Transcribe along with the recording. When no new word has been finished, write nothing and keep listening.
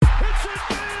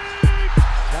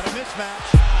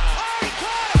match. Oh, he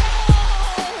caught it!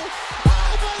 Oh!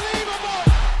 Unbelievable!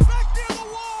 Back near the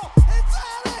wall! It's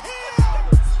out of here!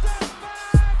 Step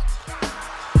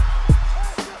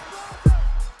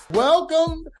back!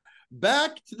 Welcome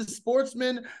back to the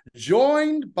Sportsmen,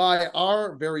 joined by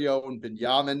our very own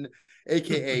Benjamin,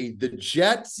 aka the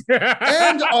Jets,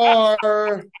 and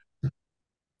our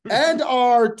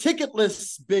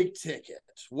ticketless big ticket.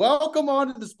 Welcome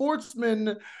on to the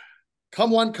Sportsmen.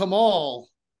 Come one, come all.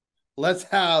 Let's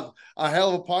have a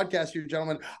hell of a podcast here,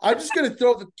 gentlemen. I'm just going to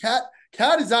throw the cat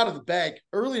is out of the bag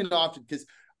early and often because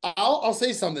I'll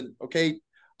say something, okay?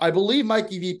 I believe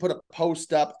Mikey V put a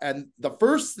post up, and the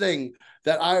first thing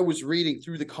that I was reading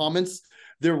through the comments,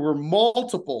 there were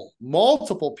multiple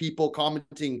people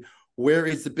commenting, where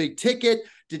is the big ticket?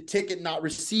 Did Ticket not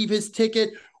receive his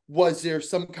ticket? Was there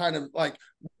some kind of like,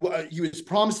 he was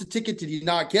promised a ticket, did he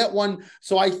not get one?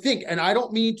 So I think, and I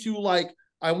don't mean to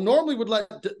I normally would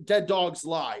let dead dogs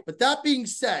lie, but that being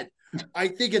said, I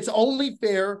think it's only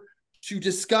fair to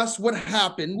discuss what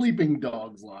happened. Sleeping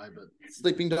dogs lie, but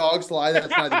Sleeping dogs lie. That's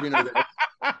neither here nor there.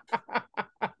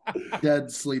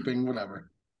 dead, sleeping,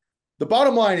 whatever. The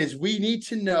bottom line is we need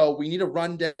to know, we need a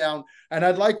rundown, and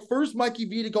I'd like first Mikey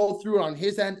V to go through it on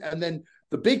his end, and then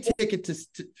the big ticket to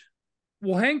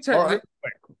Well, hang tight. Right.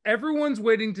 Everyone's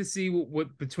waiting to see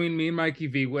what between me and Mikey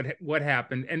V what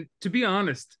happened. And to be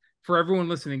honest, for everyone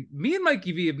listening, me and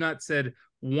Mikey V have not said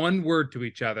one word to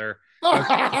each other.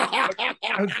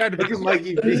 Outside of Look at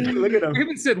Mikey V. Look at him. We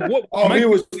haven't said what. Oh, Mikey he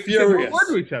was V said furious. one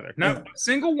word to each other. Not a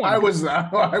single one. I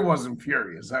wasn't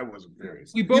furious.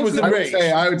 We both was knew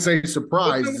I would say both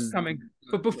surprised. knew it was coming.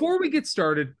 But before we get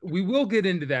started, we will get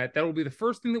into that. That'll be the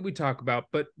first thing that we talk about.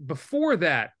 But before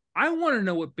that, I want to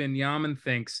know what Benjamin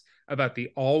thinks about the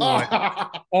all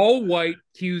white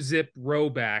Q-zip row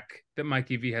back that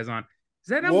Mikey V has on. Is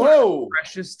that one of the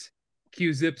freshest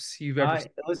Q-zips you've ever seen?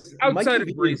 Listen, Outside of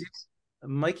Breezy's.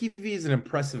 Mikey V is an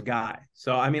impressive guy.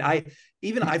 So I mean, I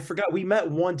forgot we met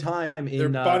one time in they're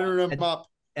buttering him up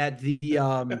at the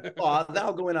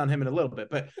that'll go in on him in a little bit,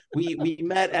 but we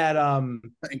met at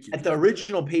at the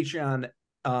original Patreon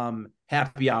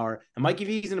happy hour, and Mikey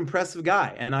V is an impressive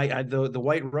guy, and I the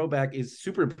white rowback is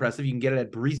super impressive. You can get it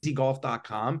at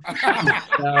breezygolf.com.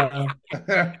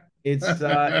 It's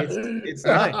nice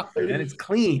and it's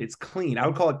clean. It's clean. I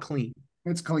would call it clean.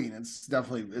 It's clean. It's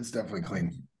definitely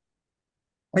clean.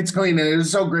 It's clean, and it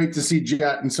was so great to see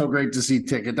Jet and so great to see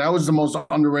Ticket. That was the most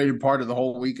underrated part of the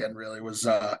whole weekend, really, was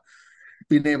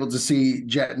being able to see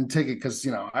Jet and Ticket, because,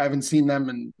 I haven't seen them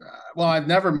in I've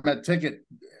never met Ticket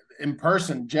in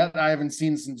person. Jet I haven't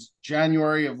seen since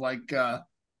January of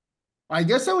I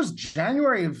guess that was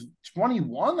January of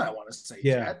 21, I want to say.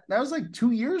 Yeah. Jet. That was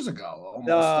 2 years ago,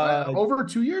 almost. Over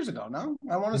 2 years ago, no?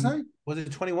 I want to say. Was it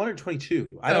 21 or 22?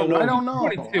 I don't know.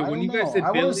 22. When you guys did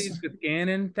Billy's with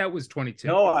Gannon, that was 22.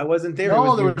 No, I wasn't there.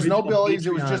 No, there was no Billy's.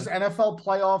 It was just NFL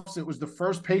playoffs. It was the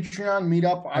first Patreon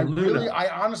meetup. I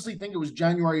honestly think it was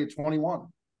January of 21.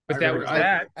 But that was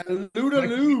that. at Luna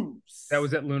Lose. That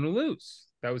was at Luna Lose.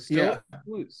 That was still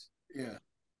Lose. Yeah.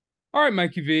 All right,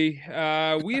 Mikey V.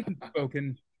 We haven't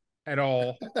spoken at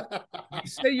all. You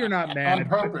say you're not mad On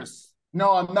purpose.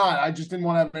 No, I'm not. I just didn't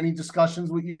want to have any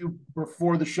discussions with you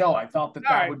before the show. I thought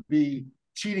that would be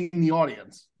cheating the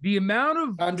audience. The amount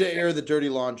of Time to air the dirty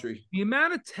laundry. The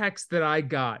amount of text that I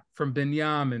got from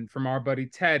Benjamin, from our buddy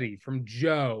Teddy, from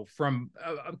Joe, from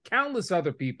countless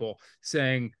other people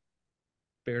saying,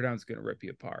 Bear Down's going to rip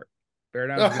you apart. Bear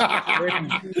Down's going to rip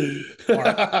you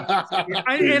apart.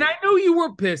 And I know you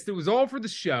were pissed. It was all for the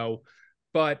show.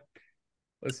 But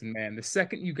listen, man, the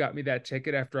second you got me that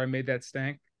ticket after I made that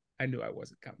stank, I knew I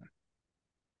wasn't coming.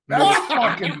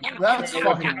 That's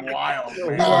fucking wild.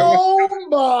 Man. Oh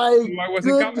my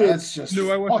goodness. That's just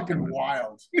fucking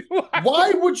wild.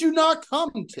 Why would you not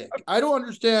come, Tick? I don't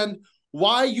understand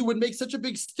why you would make such a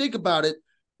big stink about it.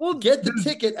 Well, get the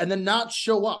ticket and then not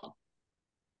show up.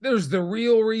 There's the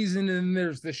real reason and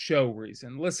there's the show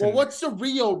reason. Listen. Well, what's the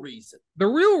real reason? The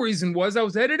real reason was I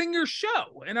was editing your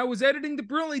show, and I was editing the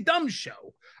Brilliantly Dumb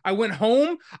show. I went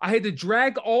home. I had to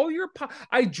drag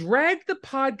I dragged the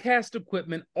podcast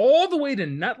equipment all the way to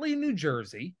Nutley, New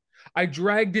Jersey. I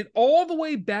dragged it all the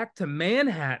way back to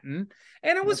Manhattan,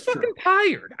 and I was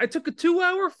tired. I took a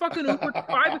 2-hour fucking Uber to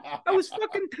 5. I was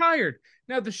fucking tired.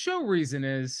 Now, the show reason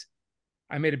is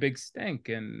I made a big stink,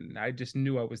 and I just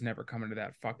knew I was never coming to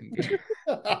that fucking game.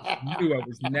 I knew I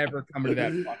was never coming to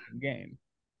that fucking game.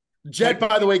 Jet,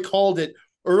 by the way, called it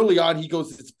early on. He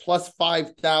goes, it's plus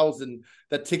 5,000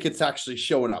 that tickets actually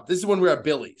showing up. This is when we were at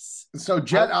Billy's. So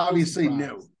Jet obviously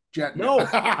knew. Jet knew. No,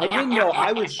 I didn't know.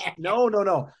 I was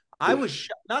no. I was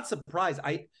not surprised.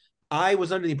 I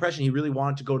was under the impression he really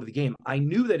wanted to go to the game. I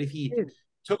knew that if he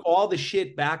took all the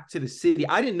shit back to the city,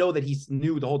 I didn't know that he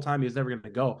knew the whole time he was never going to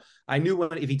go. I knew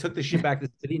if he took the shit back to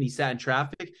the city and he sat in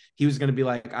traffic, he was going to be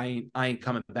like, I ain't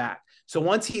coming back. So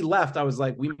once he left, I was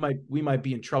like, we might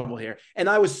be in trouble here. And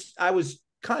I was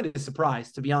kind of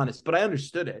surprised, to be honest, but I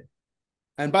understood it.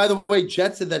 And by the way,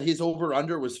 Jet said that his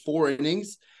over-under was 4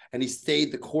 innings, and he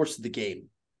stayed the course of the game.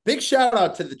 Big shout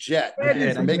out to the Jet.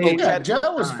 Jet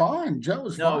was fine. Jet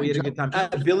was fine. We had a good time.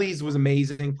 Billy's was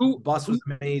amazing. Bus was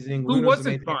amazing. Who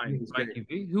wasn't fine, Mikey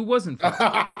V? Who wasn't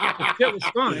fine? Jet was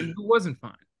fine. Who wasn't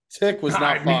fine? Tick was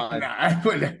not fine.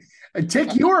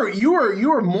 Tick, you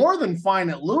were more than fine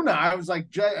at Luna. I was like,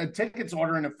 Ticket's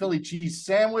ordering a Philly cheese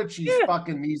sandwich. He's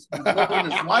living his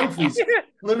life. He's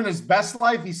living his best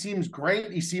life. He seems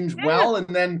great. He seems well. And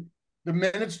then the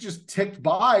minutes just ticked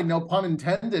by, no pun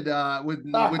intended, with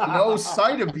no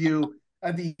sight of you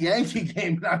at the Yankee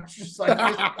game. And I was just like,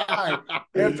 this guy,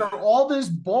 after all this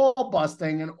ball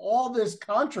busting and all this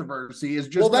controversy, is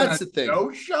just that's the thing.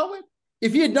 No show it.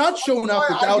 If he had not shown up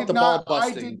without the ball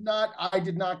busting, I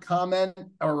did not comment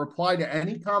or reply to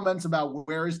any comments about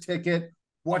where is Ticket,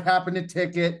 what happened to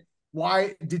Ticket,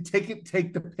 why did Ticket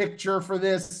take the picture for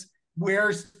this.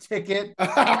 Where's Ticket?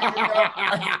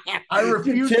 I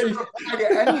refused to reply to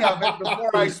any of it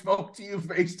before I spoke to you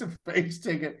face to face,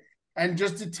 Ticket. And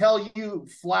just to tell you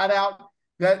flat out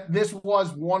that this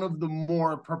was one of the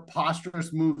more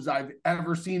preposterous moves I've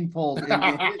ever seen pulled in the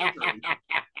history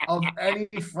of any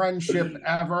friendship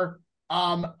ever.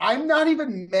 I'm not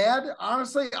even mad,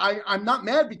 honestly. I'm not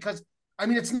mad because, I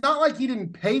mean, it's not like he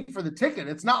didn't pay for the ticket.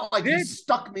 It's not like he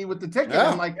stuck me with the ticket.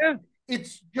 I'm like,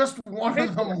 it's just one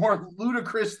of the more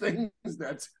ludicrous things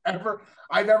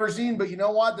I've ever seen. But you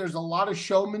know what? There's a lot of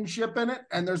showmanship in it,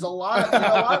 and there's a lot of, you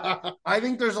know what? I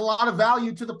think there's a lot of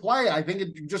value to the play. I think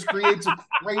it just creates a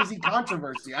crazy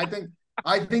controversy. I think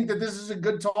that this is a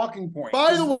good talking point.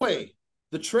 By the way,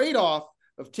 the trade-off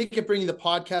of Ticket bringing the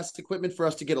podcast equipment for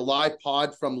us to get a live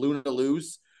pod from Luna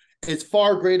Lose is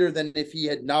far greater than if he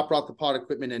had not brought the pod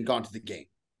equipment and gone to the game.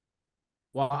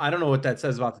 Well, I don't know what that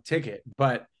says about the ticket,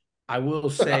 but I will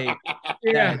say, I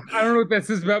don't know what that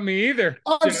says about me either.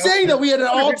 I'm saying that we had an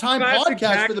all-time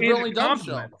podcast for the Brilliantly Dumb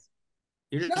Show.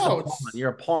 You're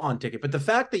a pawn, Ticket. But the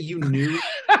fact that you knew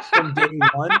from day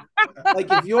one, like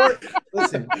if you're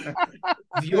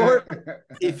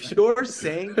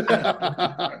saying,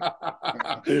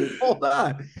 hold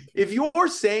on, if you're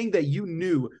saying that you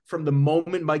knew from the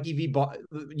moment Mikey V bought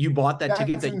that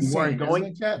ticket that you weren't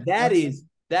going, that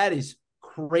is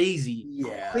crazy,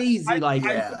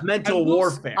 mental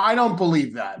warfare. I don't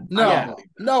believe that.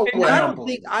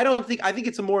 I think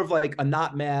it's a more of like a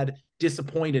not mad,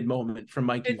 disappointed moment from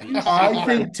Mikey V. I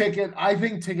think Ticket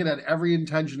had every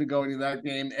intention of going to that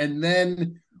game, and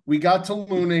then we got to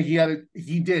Luna. He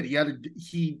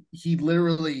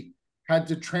literally had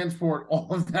to transport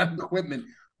all of that equipment,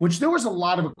 which there was a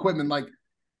lot of equipment. I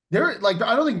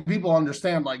don't think people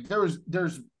understand. Like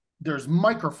there's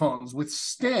microphones with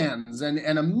stands and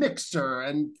a mixer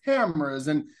and cameras,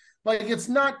 and like it's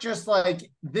not just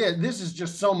like this is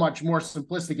just so much more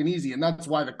simplistic and easy, and that's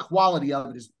why the quality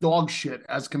of it is dog shit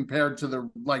as compared to the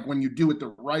like when you do it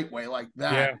the right way like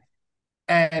that.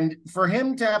 And for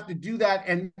him to have to do that,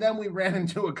 and then we ran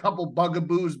into a couple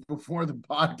bugaboos before the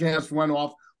podcast went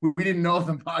off. We didn't know if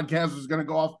the podcast was going to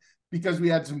go off because we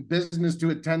had some business to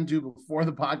attend to before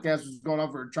the podcast was going off.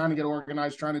 We were trying to get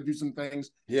organized, trying to do some things.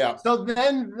 Yeah. So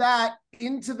then that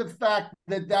into the fact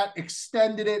that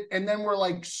extended it, and then we're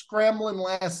like scrambling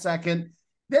last second.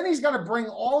 Then he's got to bring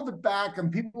all of it back,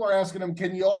 and people are asking him,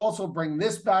 "Can you also bring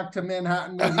this back to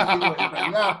Manhattan?"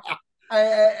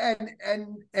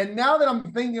 And now that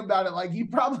I'm thinking about it, like he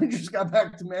probably just got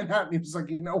back to Manhattan. He was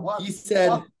like, you know what? He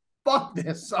said, "Fuck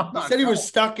this." He said he was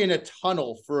stuck in a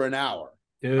tunnel for an hour.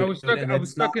 Dude, I was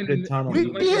stuck in the tunnel.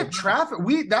 We hit traffic.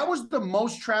 That was the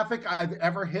most traffic I've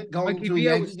ever hit going to a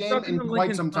Yankee game in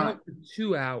quite some time. For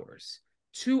 2 hours.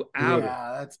 2 hours.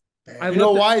 Yeah, that's bad. You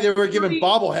know why they were giving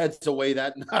bobbleheads away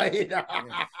that night?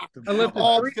 I left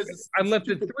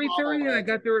at 3:30 and I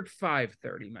got there at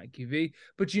 5:30, Mikey V.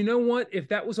 But you know what? If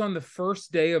that was on the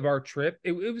first day of our trip,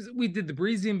 it was. We did the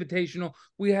Breezy Invitational.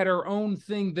 We had our own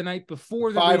thing the night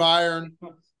before. 5-iron.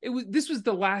 This was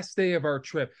the last day of our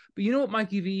trip. But you know what,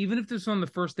 Mikey V? Even if this was on the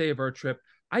first day of our trip,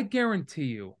 I guarantee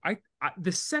you,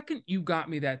 the second you got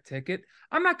me that ticket,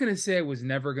 I'm not going to say I was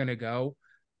never going to go.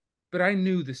 But I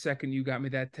knew the second you got me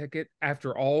that ticket,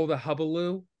 after all the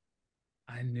hullabaloo,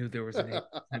 I knew there was an 8%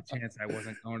 chance I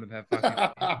wasn't going to that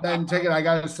fucking. Then Ticket, I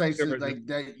gotta say, There was like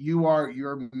that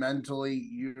you're mentally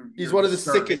He's you're one of the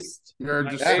disturbed. sickest. You're a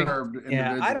Hey, disturbed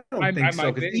Yeah, individual. I don't I think so.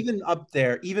 might Because be. even up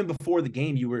there, even before the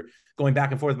game, you were going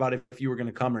back and forth about if you were going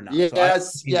to come or not. So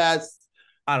Yes, yes.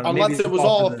 I don't know. Unless Maybe it was it's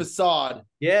all for a facade.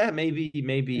 Yeah, maybe. I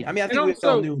mean, I And think we all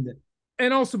also, knew that.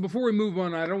 and also before we move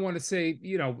on, I don't want to say,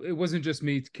 it wasn't just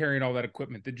me carrying all that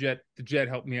equipment. The jet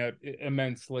helped me out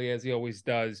immensely, as he always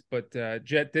does. But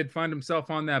Jet did find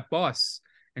himself on that bus,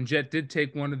 and Jet did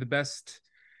take one of the best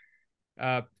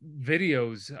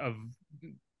videos of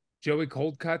Joey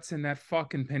Cold Cuts and that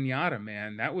fucking pinata,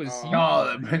 man. That was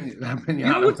that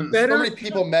pinata what's was- better? So many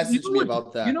people messaged me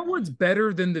about that. You know what's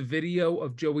better than the video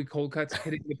of Joey Cold Cuts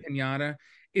hitting the pinata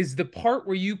is the part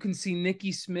where you can see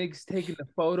Nikki Smiggs taking the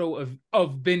photo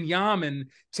of Benjamin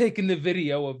taking the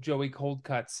video of Joey Cold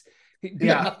Cuts.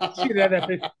 Yeah.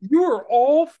 You were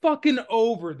all fucking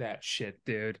over that shit,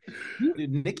 dude.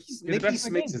 Dude, Nikki You're the best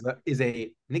in the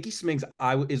Smiggs Nikki Smiggs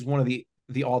is one of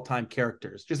the all-time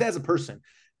characters, just as a person.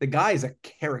 The guy is a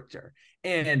character.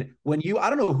 And when I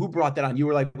don't know who brought that on. You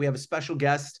were like, we have a special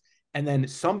guest. And then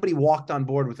somebody walked on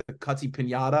board with a Cutsy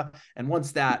pinata. And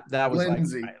once that was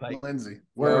Lindsay, like Lindsay.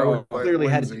 we're clearly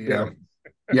headed to Lindsay, Barry.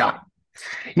 Yeah.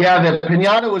 The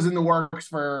pinata was in the works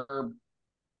for,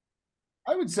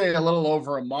 I would say, a little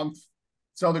over a month.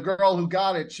 So the girl who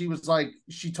got it, she was like,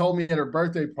 she told me at her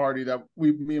birthday party that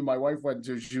me and my wife went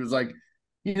to, she was like,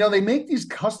 they make these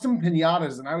custom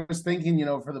pinatas. And I was thinking,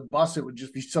 for the bus, it would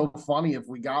just be so funny if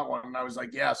we got one. And I was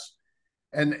like, yes.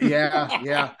 And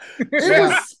yeah. It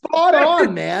was spot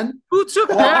on, man. Who took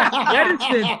that? That is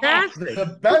fantastic.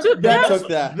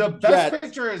 The best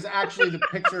picture is actually the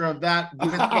picture of that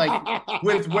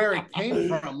with where it came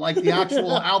from, like the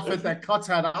actual outfit that Cuts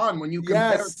had on. When you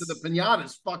compare it to the pinata,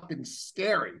 is fucking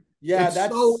scary. Yeah, it's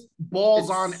that's so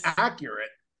balls on accurate.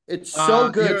 It's so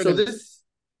good. So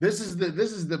this is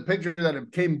the picture that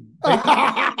it came.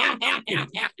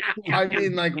 I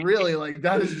mean, like, really, like,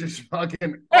 that is just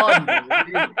fucking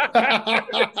unbelievable.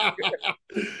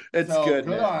 It's good.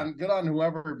 Good on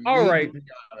whoever. All right.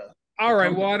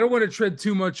 Well, I don't want to tread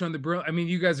too much on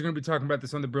you guys are going to be talking about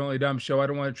this on the Brilliantly Dumb show. I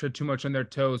don't want to tread too much on their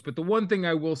toes. But the one thing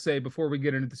I will say before we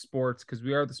get into the sports, because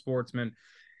we are the sportsmen,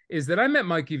 is that I met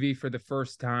Mikey V for the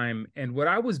first time. And what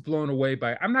I was blown away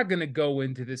by, I'm not going to go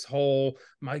into this whole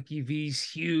Mikey V's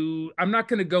huge. I'm not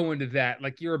going to go into that.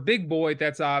 Like, you're a big boy.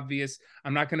 That's obvious.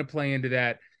 I'm not going to play into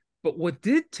that. But what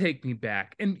did take me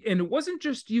back, and it wasn't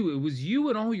just you, it was you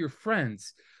and all your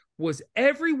friends, was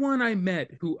everyone I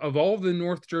met who, of all the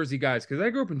North Jersey guys, because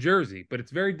I grew up in Jersey, but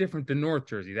it's very different than North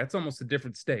Jersey. That's almost a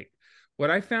different state. What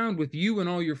I found with you and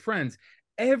all your friends,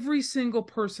 every single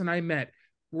person I met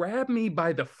grabbed me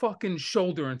by the fucking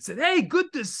shoulder and said, "Hey,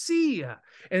 good to see you."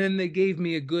 And then they gave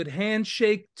me a good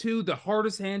handshake too, the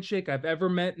hardest handshake I've ever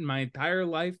met in my entire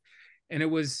life. And it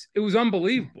was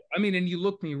unbelievable. I mean, and you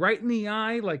looked me right in the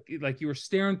eye, like you were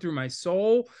staring through my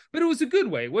soul, but it was a good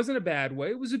way. It wasn't a bad way.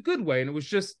 It was a good way. And it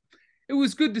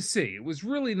was good to see. It was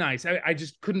really nice. I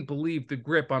just couldn't believe the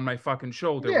grip on my fucking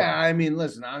shoulder. Yeah, I mean,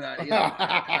 listen, I'm not,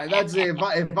 that's if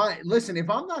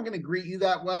I'm not going to greet you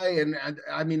that way, and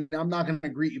I mean, I'm not going to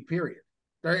greet you, period.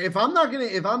 If I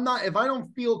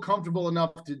don't feel comfortable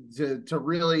enough to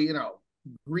really,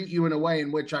 greet you in a way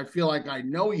in which I feel like I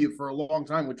know you for a long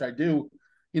time, which I do,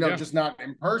 just not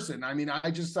in person. I mean,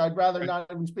 I'd rather not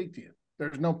even speak to you.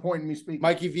 There's no point in me speaking.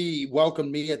 Mikey V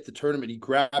welcomed me at the tournament. He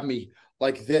grabbed me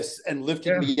like this and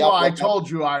lifted me up. I told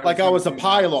you I was a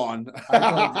pylon.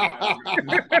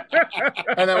 And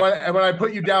then when I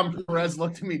put you down, Perez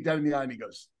looked at me dead in the eye and he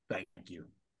goes, "Thank you."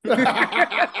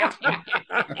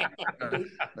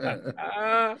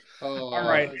 All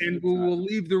right, and we'll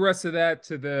leave the rest of that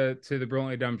to the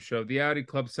Brilliantly Dumb show, the Audi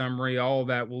Club summary, all of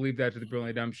that. We'll leave that to the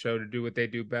Brilliantly Dumb show to do what they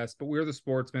do best. But we're the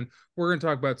sportsmen. We're going to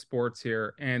talk about sports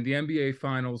here, and the NBA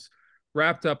Finals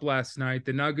wrapped up last night.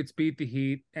 The Nuggets beat the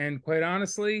Heat, and quite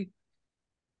honestly,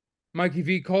 Mikey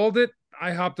V called it.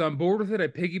 I hopped on board with it. I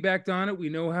piggybacked on it. We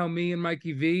know how me and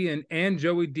Mikey V and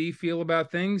Joey D feel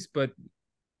about things, but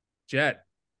Jet,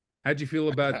 how'd you feel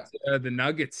about the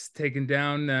Nuggets taking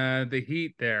down the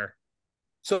Heat there?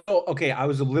 So, okay, I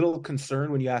was a little concerned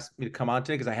when you asked me to come on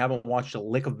today because I haven't watched a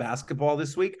lick of basketball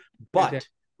this week. But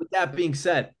with that being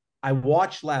said, I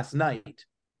watched last night,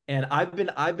 and I've been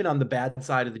on the bad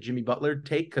side of the Jimmy Butler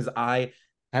take because I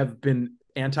have been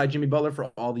anti-Jimmy Butler for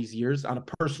all these years on a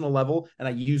personal level, and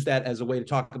I use that as a way to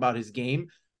talk about his game.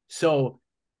 So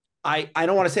I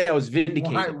don't want to say I was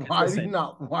vindicated. Why do you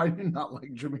not like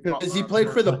Jimmy Butler? Because he played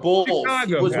for the Bulls.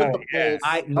 Chicago, he was with the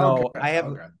Bulls.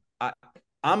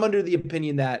 I'm under the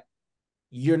opinion that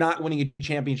you're not winning a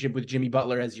championship with Jimmy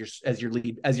Butler as your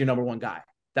lead, as your number one guy.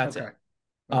 That's it.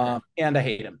 Okay. And I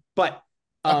hate him. But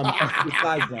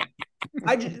besides that,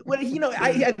 I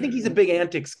think he's a big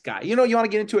antics guy. You want to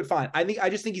get into it, fine. I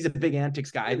just think he's a big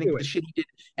antics guy. I think the shit he did,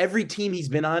 every team he's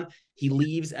been on, he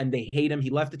leaves and they hate him. He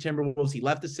left the Timberwolves, he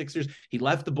left the Sixers, he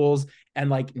left the Bulls,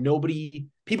 and like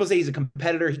people say he's a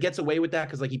competitor. He gets away with that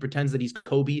because like he pretends that he's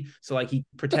Kobe. So like he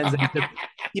pretends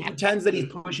that he's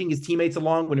pushing his teammates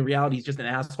along when in reality he's just an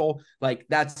asshole. Like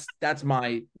that's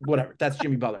my whatever. That's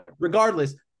Jimmy Butler.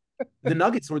 Regardless, the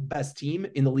Nuggets were the best team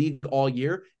in the league all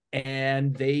year,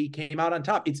 and they came out on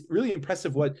top. It's really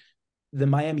impressive what the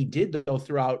Miami did though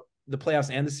throughout the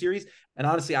playoffs and the series. And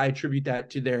honestly, I attribute that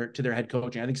to their head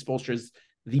coaching. I think Spoelstra is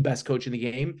the best coach in the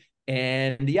game.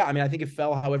 And yeah, I mean, I think it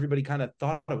fell how everybody kind of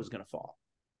thought it was going to fall.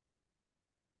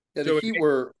 Yeah, the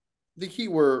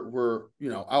Heat were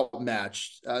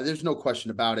outmatched. There's no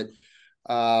question about it.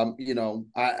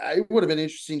 I would have been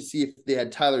interesting to see if they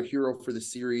had Tyler Hero for the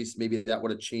series. Maybe that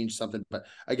would have changed something. But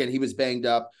again, he was banged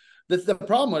up. The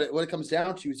problem what it comes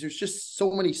down to is there's just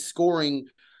so many scoring,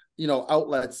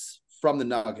 outlets from the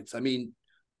Nuggets. I mean,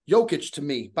 Jokic, to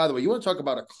me, by the way, you want to talk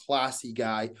about a classy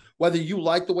guy, whether you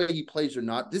like the way he plays or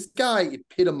not, this guy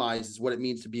epitomizes what it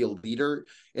means to be a leader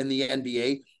in the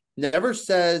NBA. Never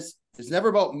says, it's never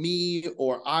about me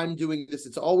or I'm doing this.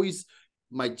 It's always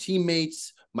my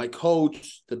teammates, my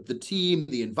coach, the team,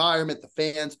 the environment, the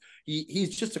fans.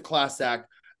 He's just a class act.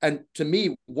 And to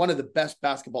me, one of the best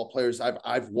basketball players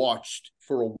I've watched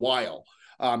for a while.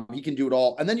 He can do it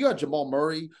all. And then you got Jamal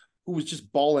Murray, who was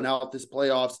just balling out this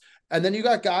playoffs. And then you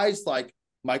got guys like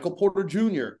Michael Porter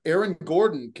Jr., Aaron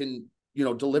Gordon can,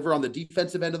 deliver on the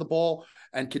defensive end of the ball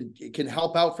and can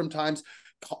help out from times.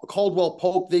 Caldwell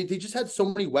Pope, they just had so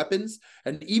many weapons.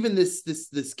 And even this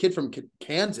kid from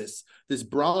Kansas, this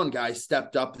Braun guy,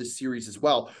 stepped up this series as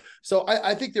well. So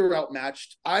I think they were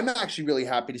outmatched. I'm actually really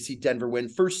happy to see Denver win.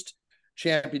 First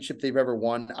championship they've ever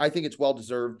won. I think it's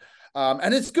well-deserved.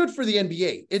 And it's good for the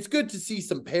NBA. It's good to see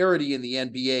some parity in the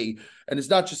NBA. And it's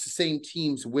not just the same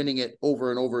teams winning it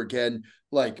over and over again.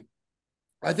 Like,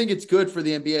 I think it's good for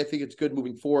the NBA. I think it's good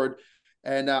moving forward.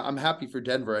 And I'm happy for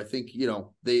Denver. I think,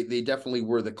 they definitely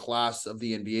were the class of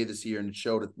the NBA this year, and it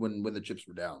showed when the chips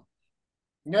were down.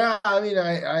 Yeah, I mean,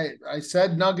 I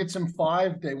said Nuggets in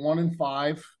 5. They won in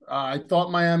 5. I thought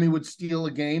Miami would steal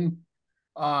a game.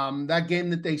 That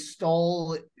game that they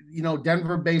stole,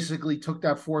 Denver basically took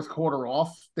that fourth quarter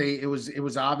off. It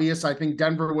was obvious. I think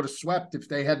Denver would have swept if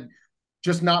they had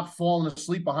just not fallen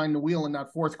asleep behind the wheel in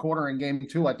that fourth quarter in game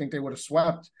 2. I think they would have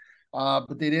swept.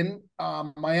 But they didn't.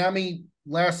 Miami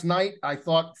last night, I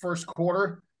thought first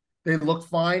quarter, they looked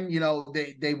fine.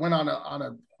 They went on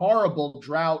a horrible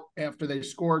drought after they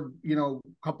scored, a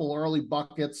couple early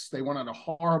buckets. They went on a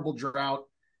horrible drought.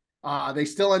 They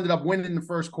still ended up winning the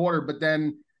first quarter, but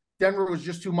then Denver was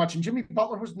just too much. And Jimmy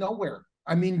Butler was nowhere.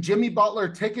 I mean, Jimmy Butler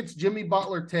take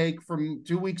from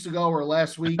 2 weeks ago or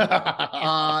last week.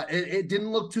 It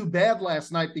didn't look too bad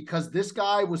last night because this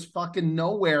guy was fucking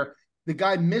nowhere. The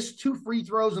guy missed 2 free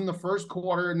throws in the first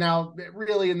quarter. Now,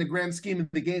 really, in the grand scheme of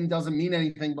the game, doesn't mean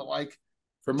anything. But like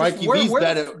for Mikey V's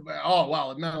bet, it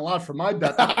meant a lot for my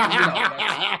bet.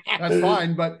 That's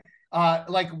fine. But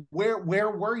where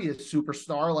were you,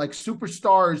 superstar? Like,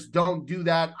 superstars don't do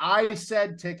that. I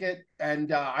said Ticket,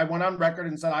 and I went on record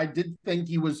and said I did think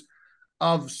he was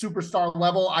of superstar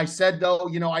level. I said, though,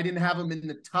 I didn't have him in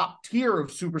the top tier of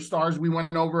superstars. We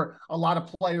went over a lot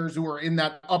of players who were in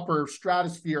that upper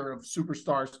stratosphere of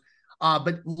superstars.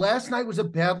 But last night was a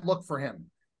bad look for him.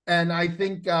 And I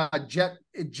think Jet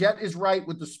is right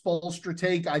with the Spoelstra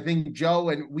take. I think Joe,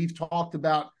 and we've talked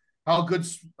about how good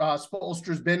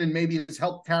Spoelstra's been and maybe has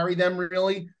helped carry them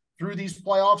really through these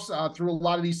playoffs, through a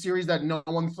lot of these series that no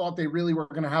one thought they really were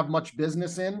going to have much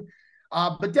business in.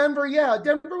 But Denver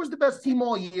was the best team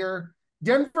all year.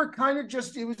 Denver kind of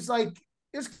just, it was kind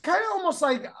of almost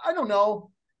like, I don't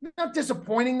know, not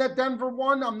disappointing that Denver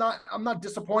won. I'm not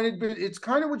disappointed, but it's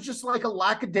kind of was just like a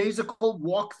lackadaisical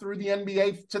walk through the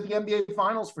NBA to the NBA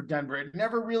finals for Denver. It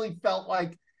never really felt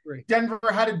like Denver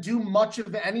had to do much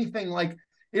of anything. Like,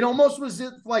 it almost was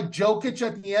like Jokic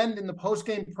at the end in the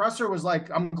post-game presser was like,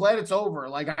 I'm glad it's over.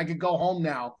 Like, I could go home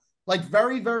now. Like,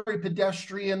 very, very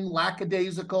pedestrian,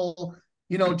 lackadaisical,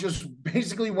 just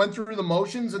basically went through the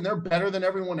motions, and they're better than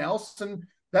everyone else. And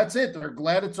that's it. They're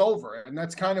glad it's over. And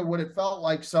that's kind of what it felt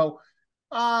like. So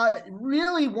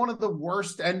really one of the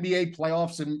worst NBA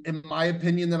playoffs, in my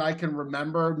opinion, that I can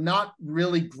remember. Not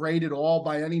really great at all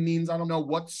by any means. I don't know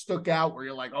what stuck out where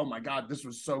you're like, oh my God, this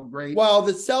was so great. Well,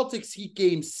 the Celtics Heat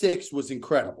game 6 was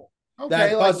incredible.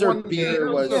 That buzzer one beater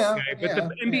game. was okay, but yeah,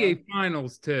 the NBA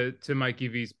Finals, to Mikey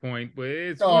V's point,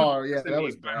 it's that NBA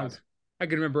was bad. Finals I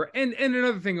can remember. And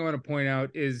another thing I want to point out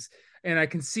is, and I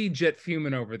can see Jet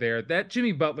fuming over there, that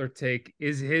Jimmy Butler take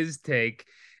is his take.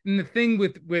 And the thing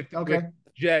with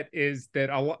Jet is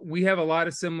that we have a lot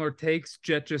of similar takes.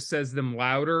 Jet just says them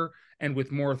louder and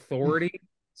with more authority.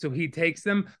 So he takes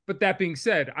them. But that being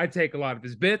said, I take a lot of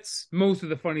his bits. Most of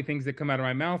the funny things that come out of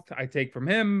my mouth, I take from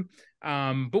him.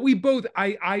 But we both,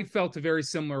 I felt a very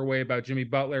similar way about Jimmy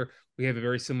Butler. We have a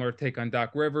very similar take on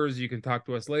Doc Rivers. You can talk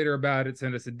to us later about it.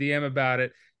 Send us a DM about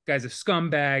it. Guy's a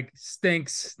scumbag,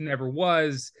 stinks, never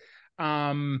was.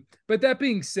 But that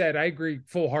being said, I agree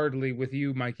full-heartedly with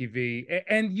you, Mikey V.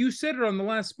 And you said it on the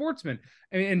last Sportsman.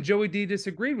 And Joey D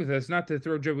disagreed with us, not to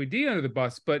throw Joey D under the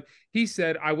bus, but he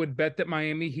said, I would bet that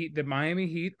Miami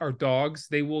Heat are dogs.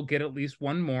 They will get at least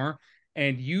one more.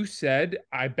 And you said,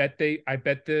 I bet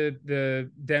the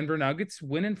Denver Nuggets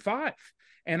win in 5.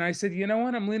 And I said, you know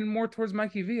what? I'm leaning more towards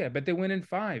Mikey V. I bet they win in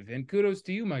 5. And kudos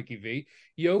to you, Mikey V.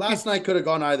 Last night could have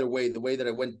gone either way. The way that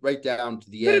it went right down to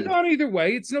the end. Could have gone either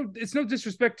way. It's no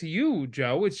disrespect to you,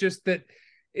 Joe. It's just that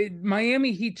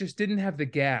Miami Heat just didn't have the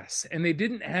gas, and they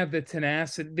didn't have the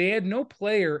tenacity. They had no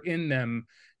player in them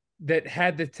that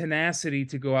had the tenacity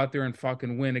to go out there and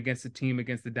fucking win against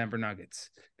the Denver Nuggets.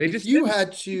 If you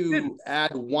had to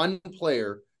add one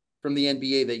player from the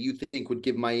NBA that you think would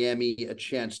give Miami a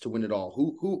chance to win it all,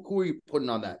 who are you putting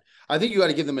on that? I think you got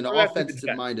to give them an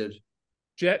offensive-minded.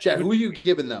 Jet, who are you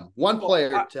giving them? One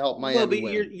player to help Miami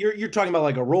win. You're talking about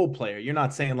like a role player. You're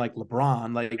not saying like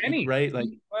LeBron, right? Like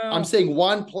I'm saying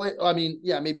one player. I mean,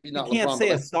 yeah, maybe not. You can't LeBron, say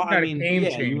a star. I mean, game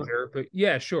changer, but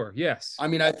yeah, sure, yes. I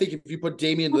mean, I think if you put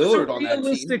Damian Lillard on that team,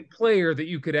 realistic player that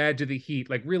you could add to the Heat,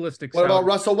 like realistic. What about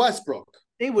Russell Westbrook?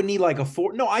 They would need like a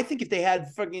 4. No, I think if they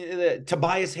had fucking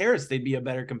Tobias Harris, they'd be a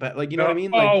better competitor. Like, you know what I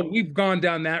mean? Like, we've gone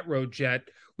down that road, Jet.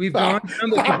 We've gone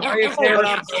down the Tobias Harris.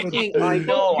 I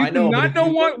know.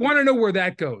 Want to know where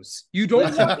that goes. You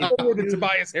don't want to know where the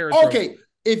Tobias Harris. Okay,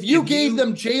 if you gave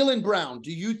them Jaylen Brown,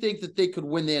 do you think that they could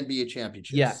win the NBA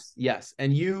championship? Yes.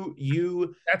 And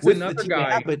you that's another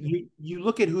guy. But you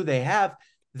look at who they have.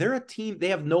 They're a team. They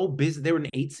have no business. They were an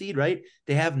 8 seed, right?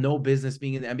 They have no business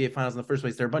being in the NBA Finals in the first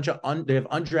place. They're a bunch of they have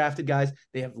undrafted guys.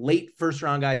 They have late first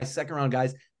round guys, second round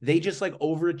guys. They just like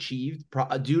overachieved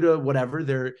due to whatever.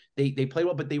 They play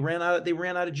well, but they ran out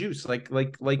of juice, like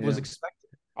was expected.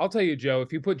 I'll tell you, Joe.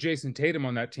 If you put Jason Tatum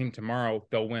on that team tomorrow,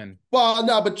 they'll win. Well,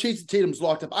 no, but Jason Tatum's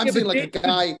locked up. I'm saying like a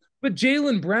guy. But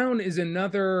Jaylen Brown is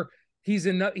another. He's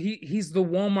the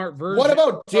Walmart version. What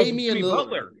about Damian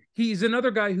Butler? He's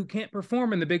another guy who can't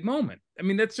perform in the big moment. I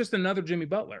mean, that's just another Jimmy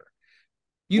Butler.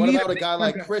 What about a guy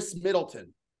like Chris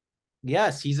Middleton?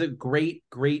 Yes, he's a great.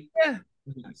 Yeah.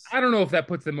 I don't know if that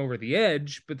puts them over the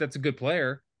edge, but that's a good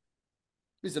player.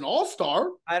 He's an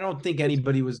all-star. I don't think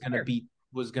anybody was going to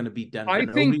beat Denver. I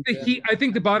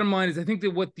think the bottom line is, I think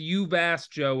that what you've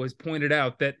asked, Joe, has pointed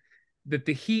out that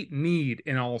the Heat need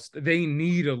they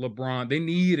need a LeBron, they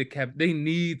need a Kev, they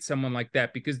need someone like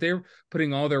that, because they're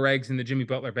putting all their eggs in the Jimmy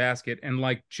Butler basket. And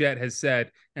like Jet has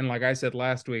said, and like I said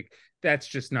last week, that's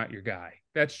just not your guy.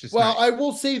 That's just I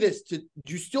will say this: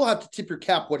 you still have to tip your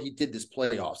cap what he did this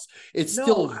playoffs. It's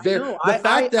still very the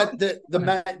fact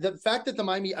that the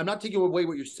Miami. I'm not taking away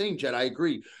what you're saying, Jet. I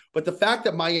agree, but the fact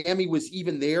that Miami was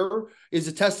even there is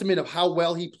a testament of how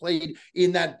well he played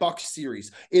in that Bucks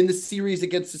series, in the series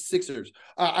against the Sixers.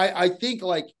 I think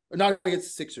not against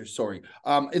the Sixers, sorry.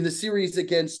 In the series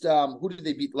against who did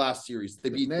they beat last series? They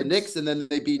beat the Knicks, and then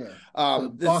they beat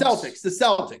the Celtics. The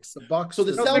Celtics. The Bucks. So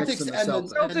the Celtics and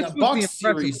the Bucks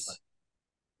series.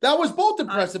 That was both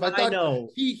impressive. I thought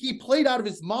he played out of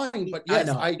his mind, but yes,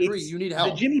 I agree. You need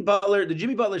help. The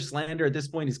Jimmy Butler slander at this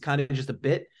point is kind of just a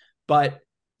bit, but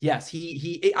yes,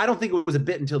 he I don't think it was a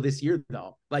bit until this year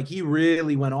though. Like he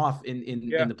really went off in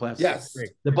the playoffs. Yes,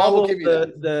 the bubble,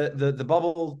 the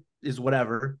bubble is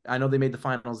whatever. I know they made the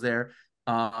finals there,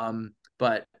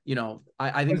 but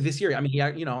I think this year, I mean,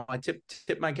 I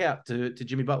tip my cap to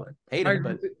Jimmy Butler. I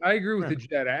agree with the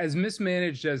Jet. As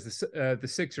mismanaged as the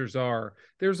Sixers are,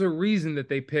 there's a reason that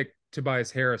they picked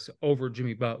Tobias Harris over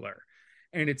Jimmy Butler.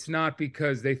 And it's not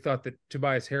because they thought that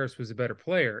Tobias Harris was a better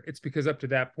player. It's because up to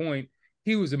that point,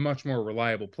 he was a much more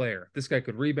reliable player. This guy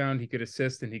could rebound, he could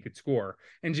assist, and he could score.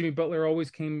 And Jimmy Butler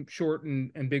always came short in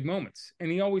big moments,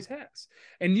 and he always has.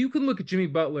 And you can look at Jimmy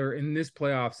Butler in this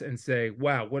playoffs and say,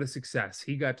 wow, what a success.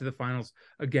 He got to the finals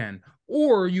again.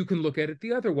 Or you can look at it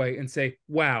the other way and say,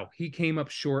 wow, he came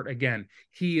up short again.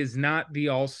 He is not the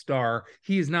all-star.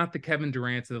 He is not the Kevin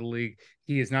Durant of the league.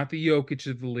 He is not the Jokic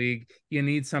of the league. You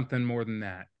need something more than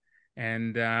that.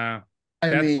 And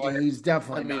He's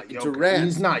definitely not Jokic. Durant.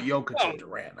 He's not Jokic or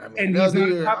Durant. And he's not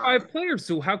a top 5 player,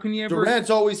 so how can you ever? Durant's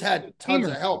always had tons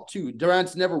of help too.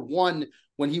 Durant's never won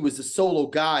when he was a solo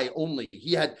guy only.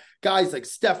 He had guys like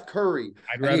Steph Curry.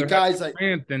 I'd rather guys have like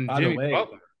Durant than Jimmy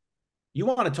Butler. You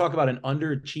want to talk about an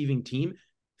underachieving team?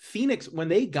 Phoenix, when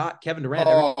they got Kevin Durant,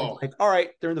 everyone was like, all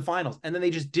right, they're in the finals. And then they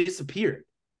just disappeared.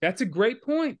 That's a great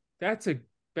point. That's a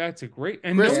great.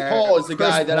 And Chris Paul is the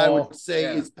guy that I would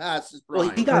say is past his prime.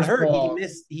 Well, he got hurt. Paul.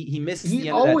 He missed. He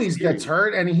always gets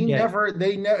hurt, and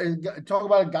they never talk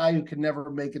about a guy who can never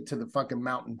make it to the fucking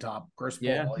mountaintop. Chris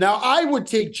Paul. Now I would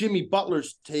take Jimmy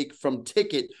Butler's take from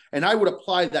Ticket, and I would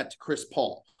apply that to Chris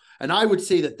Paul, and I would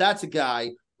say that that's a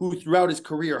guy who throughout his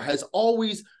career has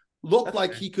always looked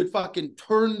like he could fucking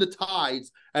turn the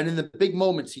tides, and in the big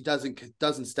moments he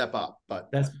doesn't step up. But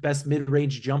that's best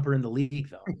mid-range jumper in the league,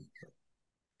 though.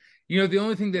 The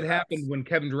only thing that happened when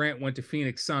Kevin Durant went to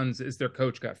Phoenix Suns is their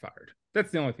coach got fired.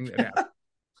 That's the only thing that happened.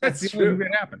 That's the only thing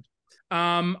that happened.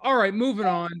 All right, moving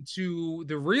on to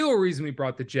the real reason we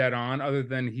brought the Jet on, other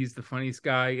than he's the funniest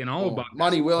guy in all of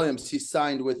Monty Williams. He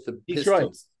signed with the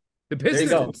Pistons. The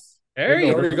Pistons. There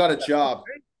you go. Already got a job.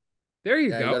 There you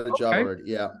go. He got a job already.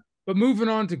 Yeah. But moving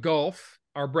on to golf,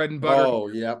 our bread and butter. Oh,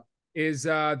 yeah. Is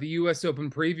the U.S. Open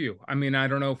preview. I mean, I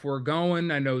don't know if we're going.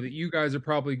 I know that you guys are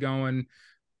probably going.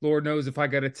 Lord knows if I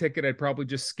got a ticket, I'd probably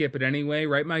just skip it anyway,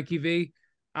 right, Mikey V?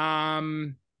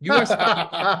 U.S.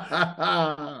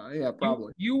 Yeah,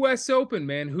 probably. U.S. Open,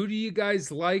 man. Who do you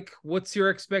guys like? What's your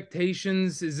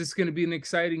expectations? Is this going to be an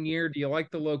exciting year? Do you like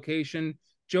the location?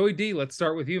 Joey D, let's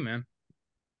start with you, man.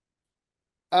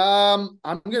 I'm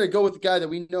going to go with the guy that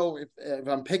we know. If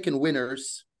I'm picking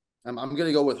winners, I'm going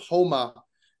to go with Homa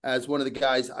as one of the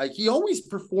guys. He always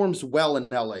performs well in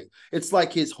LA. It's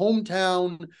like his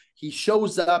hometown. He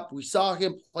shows up. We saw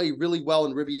him play really well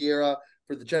in Riviera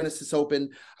for the Genesis Open.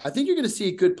 I think you're going to see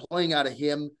a good playing out of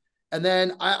him. And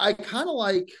then I kind of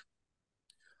like,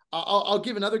 I'll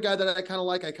give another guy that I kind of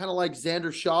like. I kind of like Xander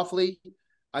Schauffele.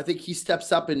 I think he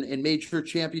steps up in major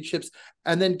championships.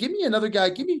 And then give me another guy.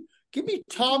 Give me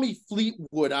Tommy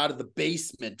Fleetwood out of the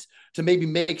basement to maybe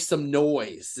make some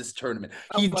noise this tournament.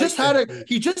 He just had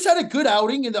a good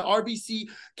outing in the RBC,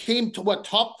 came to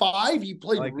top 5. He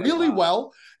played really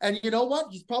well. And you know what?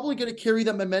 He's probably going to carry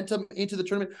that momentum into the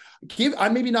tournament.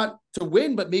 Maybe not to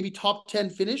win, but maybe top 10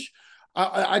 finish.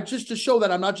 I just to show that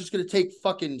I'm not just going to take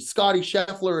fucking Scotty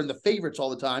Scheffler and the favorites all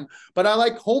the time, but I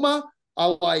like Homa.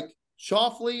 I like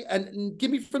Schauffele, and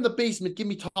give me from the basement. Give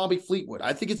me Tommy Fleetwood.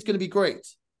 I think it's going to be great.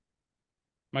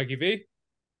 Mikey V?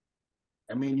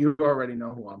 I mean, you already know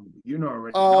who I'm. You know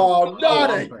already. Oh,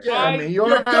 not again. I mean,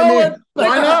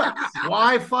 why not?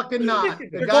 Why fucking not?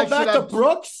 The guy go back to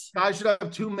Brooks. Guy should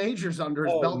have 2 majors under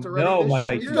his belt already. No,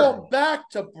 He's going back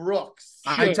to Brooks.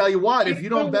 I tell you what, if you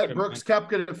don't bet Brooks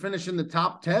Koepka to finish in the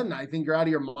top 10, I think you're out of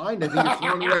your mind. I think you're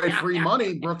throwing away free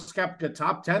money. Brooks Koepka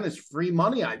top 10 is free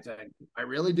money, I think. I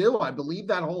really do. I believe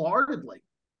that wholheartedly.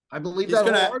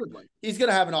 Wholeheartedly. He's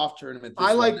gonna have an off tournament.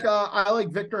 I like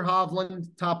Victor Hovland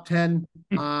top 10.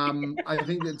 I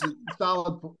think it's a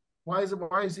solid. Why is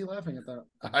he laughing at that?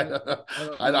 I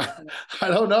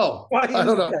don't know. I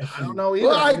don't know either.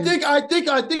 Well, I think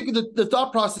the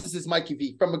thought process is Mikey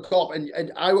V from a golf,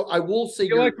 and I will say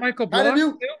you like Michael Block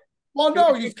too? Well,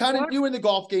 no, he's kind of new in the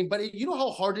golf game, but you know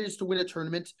how hard it is to win a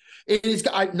tournament. It is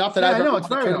not that I know it's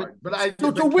very hard, but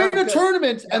to win a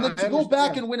tournament and then to go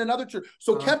back and win another tournament.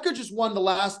 So Koepka just won the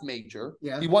last major.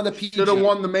 Yeah, he won the PGA. Should have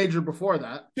won the major before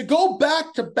that. To go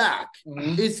back to back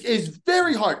is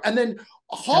very hard, and then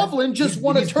Hovland just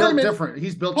won a tournament.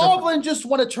 He's built Hovland different. just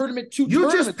won a tournament 2 You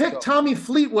tournaments just picked ago. Tommy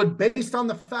Fleetwood based on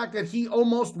the fact that he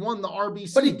almost won the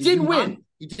RBC, but he didn't win.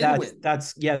 He didn't win.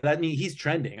 That means he's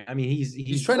trending. I mean,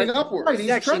 he's trending upwards. Right,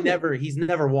 he's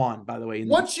never won. By the way,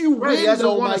 once you win, he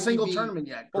hasn't won a single tournament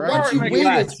yet. Once you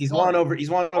win, he's won over. He's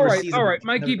won over. All right,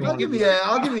 Mikey. I'll give you a name.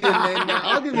 I'll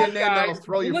give you a name that'll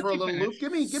throw you for a little loop.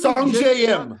 Give me Sung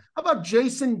JM. How about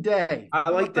Jason Day? I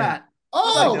like that.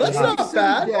 Oh, that's not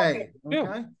bad. Okay.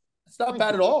 It's not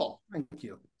bad at all. Thank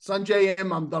you. Sanjay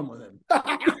M, I'm done with him.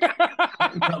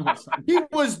 He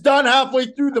was done halfway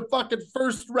through the fucking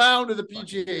first round of the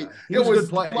PGA. It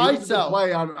was lights out.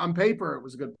 Play on paper. It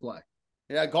was a good play.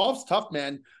 Yeah, golf's tough,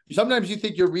 man. Sometimes you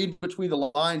think you're reading between the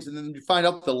lines, and then you find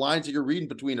out the lines that you're reading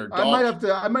between are dog.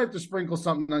 I might have to sprinkle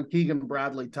something on Keegan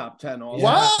Bradley top 10 also.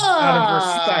 Wow!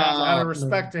 Out of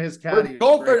respect to his caddy.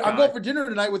 I'm going for dinner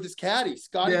tonight with his caddy,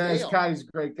 Scotty. Yeah, his caddy's a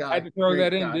great guy. I had to throw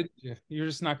that in, did you? You're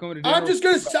just not going to dinner. I'm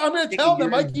gonna tell him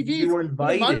that Mikey V is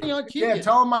money on Keegan. Yeah,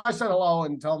 tell him I said hello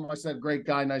and tell him I said great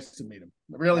guy, nice to meet him.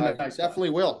 Really nice.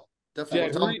 Definitely will.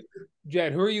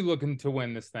 Jed, who are you looking to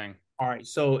win this thing? All right,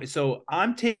 so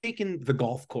I'm taking the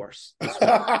golf course.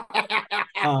 I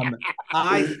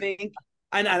think,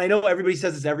 and I know everybody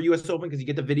says this every U.S. Open because you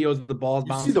get the videos of the balls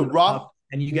bouncing. You see the rough,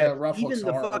 and you get even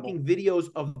the fucking videos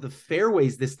of the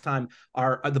fairways this time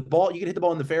are the ball. You can hit the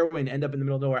ball in the fairway and end up in the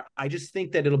middle of nowhere. I just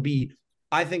think that it'll be.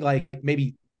 I think like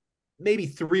maybe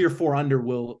 3 or 4 under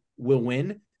will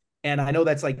win. And I know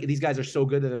that's like these guys are so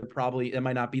good that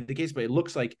might not be the case, but it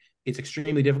looks like it's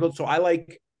extremely difficult. So I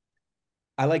like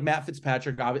Matt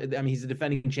Fitzpatrick. I mean, he's a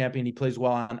defending champion. He plays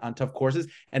well on tough courses.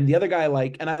 And the other guy I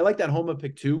like that Homa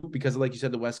pick too, because like you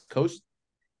said, the West Coast.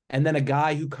 And then a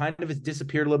guy who kind of has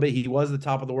disappeared a little bit. He was the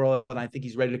top of the world, and I think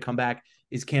he's ready to come back,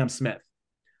 is Cam Smith.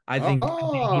 I think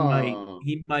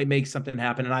he might make something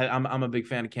happen. And I'm a big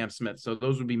fan of Cam Smith. So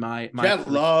those would be my Cam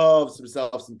loves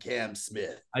himself some Cam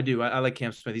Smith. I do. I like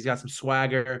Cam Smith. He's got some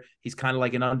swagger. He's kind of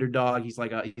like an underdog. He's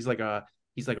like a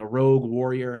rogue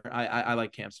warrior. I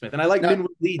like Cam Smith. And I like Minwoo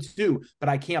Lee too, but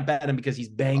I can't bet him because he's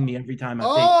banged me every time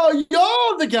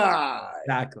you're the guy.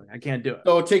 Exactly. I can't do it.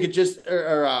 So take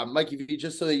it Mikey,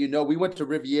 just so that you know, we went to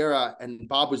Riviera and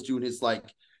Bob was doing his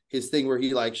thing where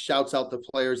he like shouts out the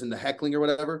players and the heckling or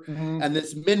whatever. Mm-hmm. And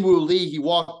this Minwoo Lee, he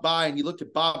walked by and he looked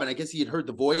at Bob and I guess he had heard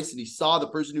the voice and he saw the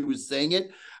person who was saying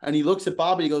it. And he looks at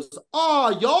Bob and he goes,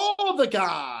 you're the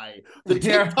guy, the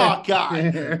TikTok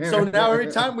guy. So now every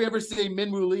time we ever say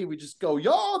Minwoo Lee, we just go,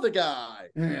 you're the guy.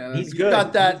 Yeah, he's good.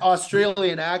 Got that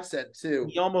Australian accent too.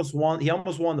 He almost won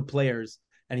the players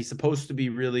and he's supposed to be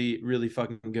really, really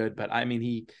fucking good. But I mean,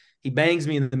 he bangs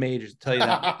me in the majors, I'll tell you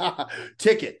that.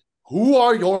 Ticket. Who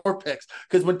are your picks?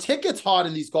 Because when Ticket's hot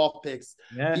in these golf picks,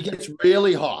 he gets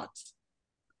really hot.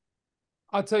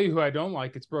 I'll tell you who I don't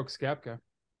like. It's Brooks Koepka.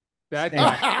 That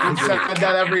guy. You've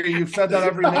said that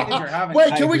every major, haven't you?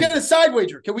 Wait, can we get a side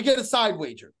wager?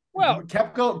 Well,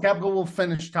 Koepka will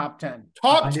finish top 10.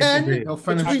 Top 10? He'll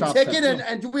finish between top Ticket 10.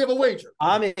 And do we have a wager?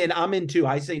 I'm in too.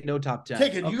 I say no top 10.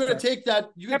 Ticket, you're going to take that.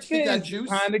 You going to take that juice?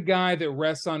 The kind of guy that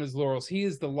rests on his laurels. He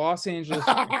is the Los Angeles.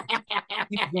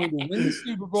 He's going to win the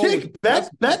Super Bowl.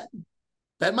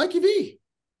 Bet Mikey V.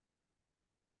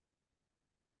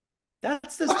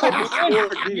 That's the type of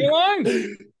sport, dude. You're lying.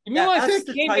 You mean like this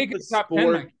can't make it top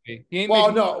 10?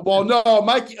 No,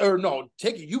 Mikey, or no,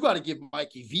 Ticket, you got to give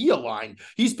Mikey V a line.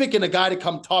 He's picking a guy to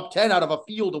come top 10 out of a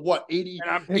field of what, 80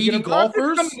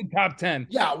 golfers? Top 10.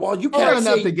 Yeah, well, you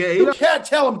can't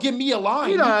tell him, give me a line.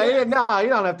 You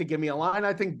don't have to give me a line.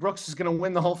 I think Brooks is going to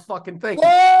win the whole fucking thing.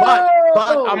 But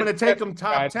I'm going to take him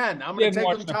top 10. I'm going to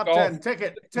take him top 10.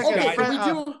 Ticket.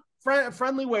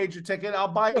 Friendly wager Ticket. I'll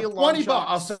buy you lunch.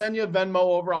 I'll send you a Venmo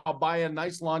over. I'll buy you a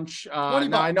nice lunch. Now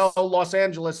I know Los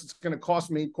Angeles, it's going to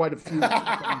cost me quite a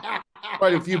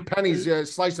few pennies. A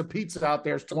slice of pizza out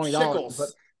there is $20, but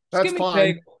that's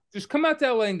fine. Just come out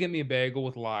to LA and get me a bagel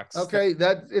with lox. Okay,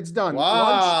 it's done. Wow.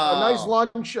 Lunch, a nice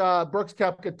lunch. Brooks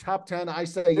Koepka top 10. I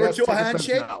say virtual yes.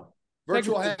 Handshake. No.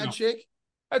 Virtual handshake.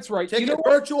 That's right. Take a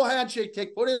virtual handshake.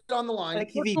 Put it on the line.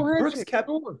 Brooks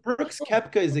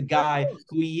Koepka is a guy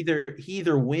who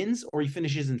either wins or he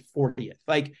finishes in 40th.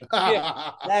 Like,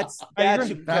 that's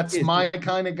my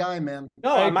kind of guy, man.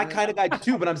 No, I'm my kind of guy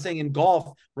too. But I'm saying in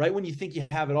golf, right when you think you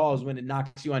have it all is when it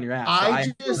knocks you on your ass.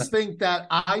 I just think that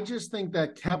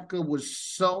Koepka was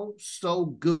so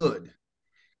good.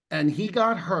 And he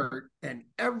got hurt, and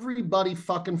everybody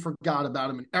fucking forgot about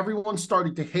him, and everyone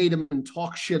started to hate him and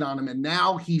talk shit on him, and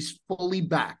now he's fully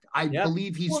back. I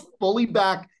believe he's fully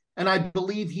back, and I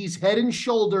believe he's head and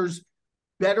shoulders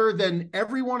better than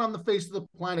everyone on the face of the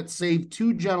planet, save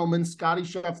 2 gentlemen, Scotty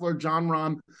Scheffler, John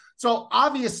Rahm. So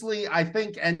obviously, I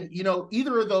think, and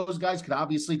either of those guys could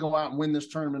obviously go out and win this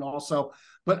tournament also,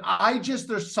 but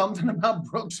there's something about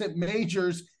Brooks at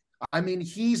majors. I mean,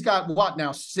 he's got what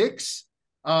now, 6?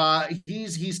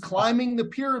 He's climbing the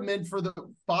pyramid for the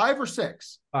 5 or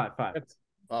 6.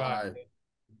 5.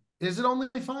 Is it only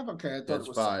 5? Okay, I thought it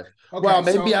was 5. Okay, well,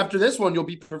 maybe after this one you'll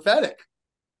be prophetic.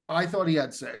 I thought he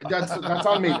had 6. That's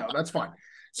on me though. That's fine.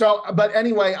 So, but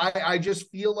anyway, I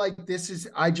just feel like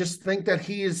I just think that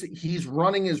he's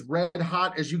running as red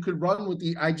hot as you could run with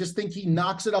I just think he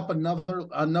knocks it up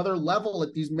another level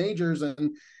at these majors.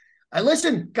 And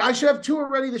listen, guys should have 2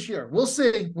 already this year. We'll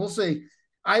see.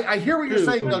 I hear what you're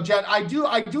saying though, Jed. I do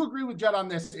agree with Jed on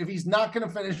this. If he's not going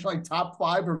to finish like top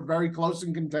 5 or very close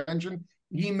in contention,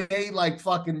 he may like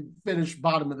fucking finish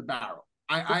bottom of the barrel.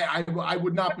 I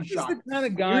would not be shocked. The kind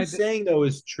of guy you're saying though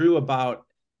is true about.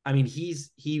 I mean, he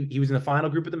was in the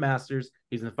final group of the Masters.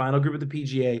 He's in the final group of the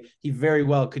PGA. He very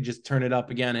well could just turn it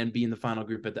up again and be in the final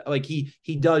group at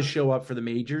he does show up for the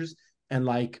majors. And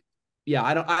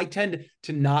I tend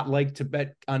to not like to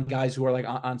bet on guys who are like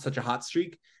on such a hot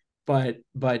streak.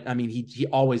 but I mean, he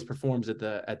always performs at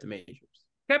the majors.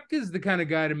 Koepka's the kind of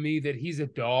guy to me that he's a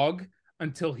dog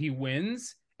until he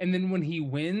wins. And then when he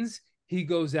wins, he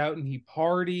goes out and he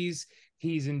parties.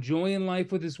 He's enjoying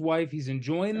life with his wife. He's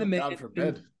enjoying the man. God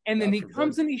forbid. And then God he forbid.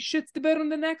 comes and he shits the bed on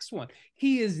the next one.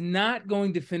 He is not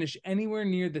going to finish anywhere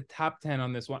near the top 10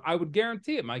 on this one. I would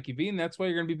guarantee it, Mikey B. And that's why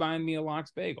you're going to be buying me a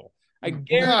Lox bagel. I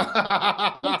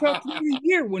guarantee we'll talk to him in a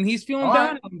year when he's feeling All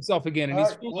down right. on himself again and All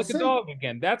he's right, feeling we'll like see. a dog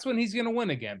again. That's when he's going to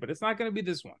win again, but it's not going to be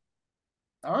this one.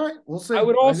 All right, we'll see. I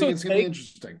would also think it's going to be take-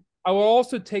 interesting. I will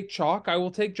also take chalk. I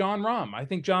will take John Rahm. I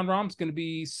think John Rahm's going to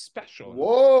be special.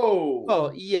 Whoa.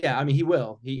 Oh yeah, I mean he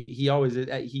will. He always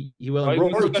he will. Oh, And he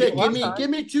was Rory, special Tick, last time.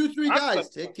 give me 2-3 I'm guys,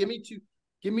 special. Tick.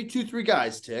 Give me 2-3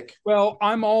 guys, Tick. Well,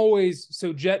 I'm always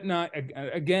so Jet and I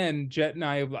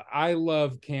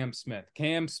love Cam Smith.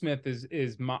 Cam Smith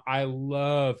is my I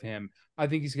love him. I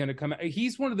think he's going to come out.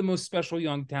 He's one of the most special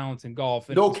young talents in golf.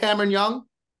 And No Cameron Young.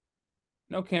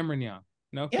 no Cameron Young.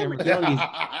 No Cameron Cameron. Young is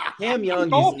Cam Young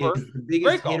Golfer. is the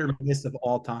biggest Great hit or miss of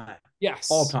all time. Yes.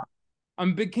 All time.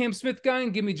 I'm a big Cam Smith guy,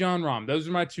 and give me John Rahm. Those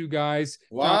are my two guys.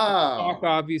 Wow. Chalk,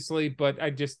 obviously, but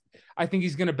I think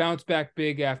he's going to bounce back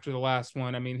big after the last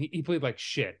one. I mean, he played like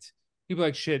shit. He played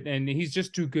like shit, and he's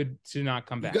just too good to not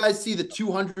come back. You guys see the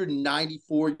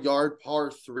 294-yard par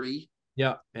 3,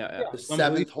 Yeah. the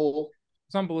 7th hole?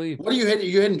 It's unbelievable. What are you hitting?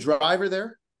 You hitting driver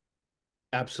there?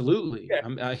 Absolutely.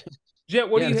 Yeah. Jet,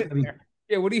 what are you it's hitting there?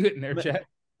 Yeah, what are you hitting there, Jet?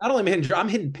 Not only I'm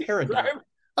hitting paradigm.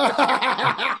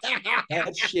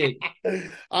 That shit.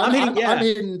 I'm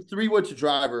hitting 3-wood to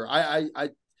driver.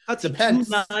 That's a Depends.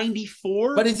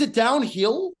 294. But is it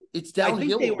downhill? It's I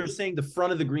downhill. think they were saying the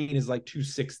front of the green is like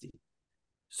 260.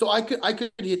 So I could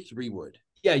hit 3-wood.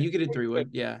 Yeah, you get it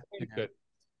 3-wood. Yeah. Good.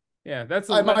 Yeah, that's.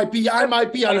 I might be on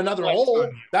another flex hole. on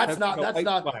you. That's like a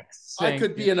not. light flex. I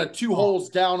could be in a 2 holes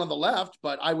down on the left,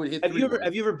 but I would hit. Have you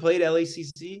 3-wood. ever played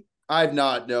LACC? I've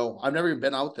not. No, I've never even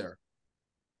been out there.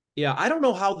 Yeah, I don't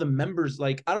know how the members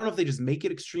I don't know if they just make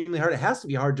it extremely hard. It has to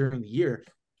be hard during the year.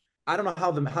 I don't know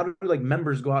how do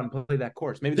members go out and play that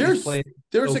course? Maybe they just play.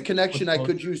 There's a connection I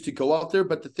could use to go out there,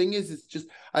 but the thing is, it's just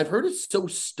I've heard it's so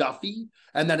stuffy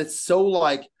and that it's so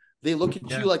like they look at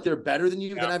you like they're better than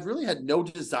you. Yeah. And I've really had no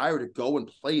desire to go and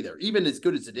play there, even as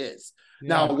good as it is. Yeah.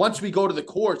 Now, once we go to the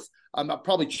course, I'll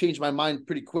probably change my mind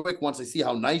pretty quick once I see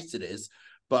how nice it is.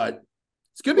 But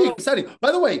it's gonna be exciting.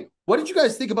 By the way, what did you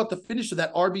guys think about the finish of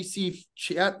that RBC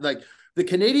chat? Like the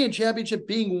Canadian Championship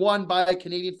being won by a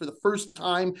Canadian for the first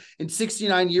time in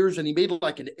 69 years, and he made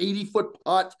like an 80-foot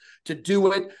putt to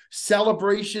do it.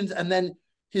 Celebrations, and then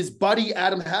his buddy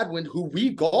Adam Hadwin, who we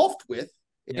golfed with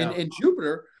in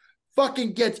Jupiter,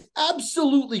 fucking gets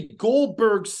absolutely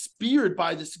Goldberg speared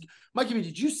by this. Mikey,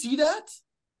 did you see that?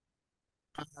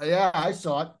 Yeah, I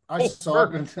saw it. I saw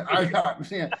it.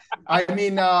 I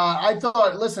mean, I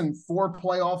thought, listen, 4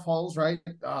 playoff holes, right?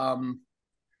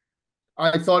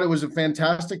 I thought it was a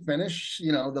fantastic finish.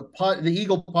 You know, the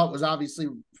eagle putt was obviously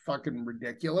fucking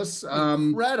ridiculous.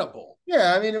 Incredible.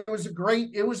 Yeah, I mean, it was a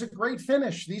great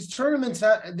finish. These tournaments,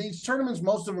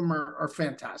 most of them are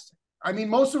fantastic. I mean,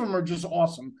 most of them are just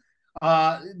awesome.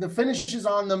 The finishes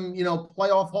on them, you know,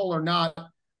 playoff hole or not,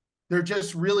 they're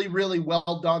just really, really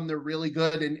well done. They're really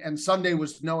good. And Sunday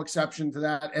was no exception to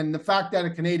that. And the fact that a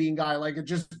Canadian guy, like, it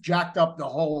just jacked up the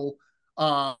whole,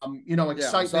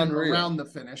 excitement around the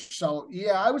finish. So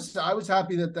yeah, I was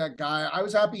happy that guy, I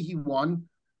was happy he won.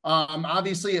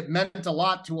 Obviously it meant a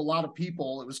lot to a lot of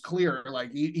people. It was clear,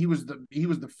 like he was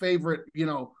the favorite, you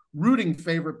know, rooting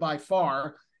favorite by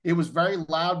far. It was very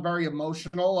loud, very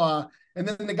emotional. And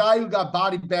then the guy who got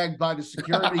body bagged by the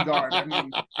security guard, I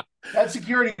mean, that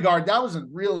security guard, that was a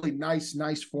really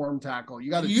nice form tackle. You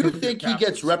got to. Do you think he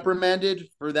gets reprimanded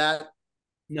for that?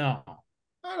 No.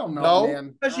 I don't know,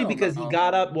 man. Especially because he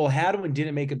got up. Well, Hadwin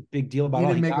didn't make a big deal about it.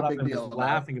 He He didn't got make a up big and deal was about it.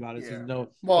 laughing about it. Yeah. So no.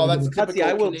 Well, that's Cutsy, typical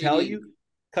I will Canadian. tell you,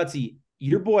 Cutsy,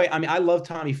 your boy. I mean, I love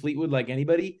Tommy Fleetwood like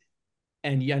anybody,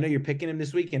 and I know you're picking him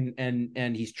this week,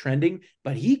 and he's trending,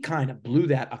 but he kind of blew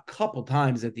that a couple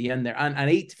times at the end there. On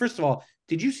 8, first of all,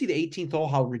 did you see the 18th hole?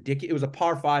 How ridiculous! It was a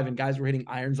par 5, and guys were hitting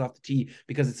irons off the tee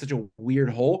because it's such a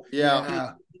weird hole.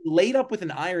 Yeah. He laid up with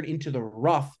an iron into the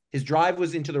rough. His drive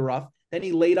was into the rough. Then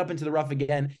he laid up into the rough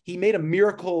again. He made a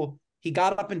miracle. He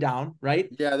got up and down, right?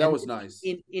 Yeah, that was nice.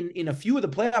 In a few of the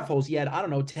playoff holes, he had, I don't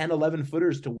know, 10, 11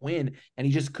 footers to win, and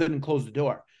he just couldn't close the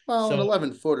door. Well, an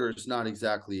 11-footer is not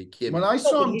exactly a kid. When I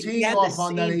saw him he teeing had the off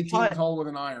on that same 18th putt. hole with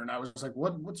an iron, I was like,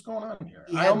 what's going on here?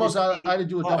 He I had almost the had to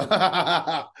do a double.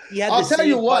 He had I'll the tell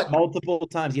you same what. putt multiple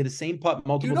times. He had the same putt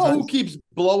multiple You know times. who keeps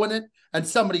blowing it? And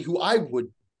somebody who I would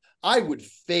I would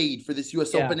fade for this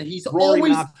U.S. Yeah. Open, and he's Rory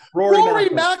always Rory McIlroy.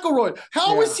 McIlroy.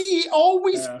 How is he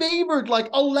always Yeah. favored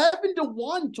like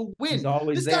 11-1 to win? He's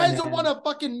always This there, guy hasn't man. won a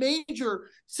fucking major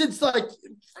since like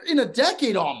in a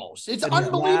decade almost. It's But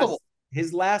unbelievable.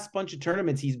 His last bunch of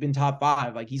tournaments, he's been top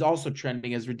 5. Like, he's also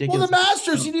trending as ridiculous. Well, the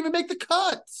Masters, he didn't even make the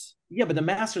cuts. Yeah, but the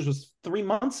Masters was 3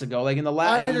 months ago. Like in the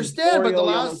last, I understand, but the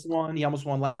last he almost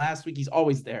won last week. He's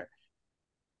always there.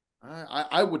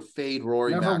 I would fade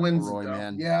Rory Never wins, McIlroy,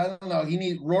 man. Yeah, I don't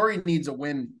know. Rory needs a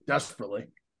win desperately.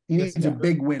 He needs a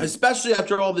big win, especially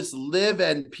after all this live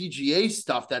and PGA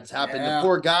stuff that's happened. Yeah. The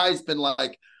poor guy's been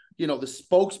like, the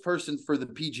spokesperson for the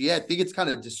PGA. I think it's kind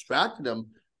of distracted him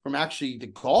from actually the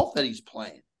golf that he's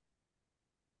playing.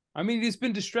 I mean, he's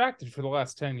been distracted for the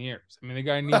last 10 years. I mean, the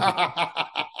guy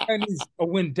needs a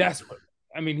win desperately.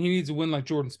 I mean, he needs a win like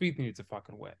Jordan Spieth needs a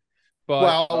fucking win.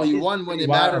 But he won when it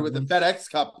mattered with the FedEx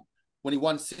Cup when he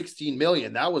won $16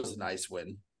 million. That was a nice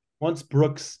win. When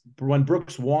Brooks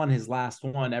won his last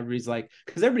one, everybody's like,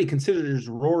 because everybody considers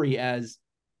Rory as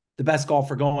the best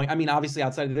golfer going. I mean, obviously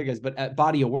outside of the guys, but at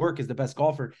body of work is the best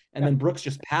golfer. And then Brooks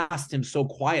just passed him so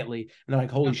quietly. And they're like,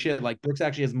 holy shit, like Brooks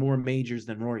actually has more majors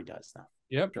than Rory does now.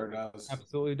 Yep. Sure does.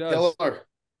 Absolutely does. Killer.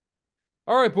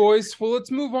 All right, boys. Well,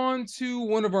 let's move on to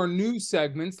one of our new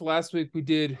segments. Last week we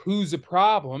did Who's a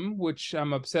Problem, which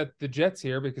I'm upset the Jet's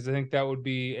here because I think that would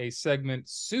be a segment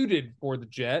suited for the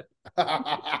Jet.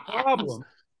 Problem.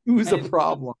 Who's a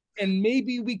problem? And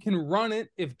maybe we can run it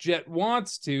if Jet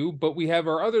wants to, but we have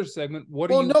our other segment. We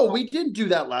didn't do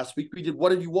that last week. We did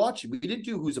What Are You Watching? We didn't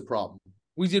do Who's a Problem.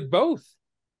 We did both.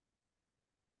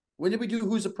 When did we do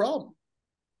Who's a Problem?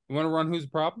 You want to run Who's a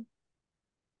Problem?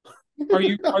 Are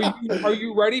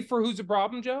you ready for Who's a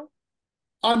Problem, Joe?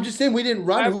 I'm just saying we didn't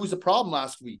run Who's a Problem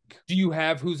last week. Do you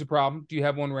have Who's a Problem? Do you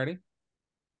have one ready?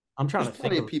 I'm trying There's to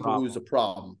think plenty of people problem. Who's a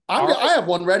Problem. I have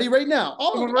one ready right now.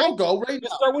 I'll go right now.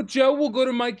 We'll start with Joe. We'll go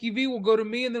to Mikey V. We'll go to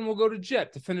me, and then we'll go to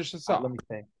Jet to finish this off. Let me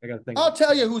think. I got to think. I'll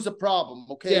tell you who's a problem,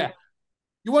 okay? Yeah.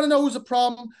 You want to know who's a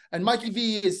problem? And Mikey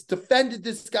V has defended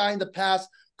this guy in the past.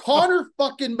 Conor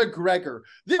fucking McGregor.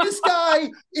 This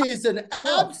guy is an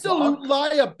absolute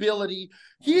liability.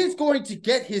 He is going to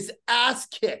get his ass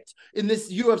kicked in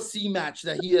this UFC match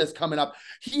that he has coming up.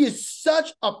 He is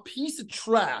such a piece of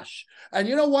trash. And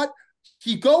you know what?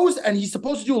 He goes and he's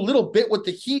supposed to do a little bit with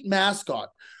the Heat mascot.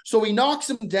 So he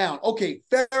knocks him down. Okay,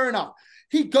 fair enough.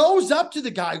 He goes up to the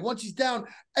guy once he's down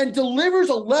and delivers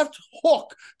a left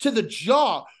hook to the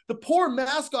jaw. The poor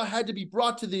mascot had to be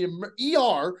brought to the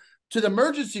ER, to the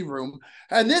emergency room,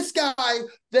 and this guy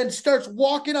then starts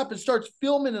walking up and starts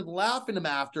filming and laughing him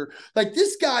after. Like,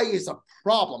 this guy is a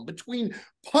problem between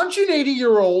punching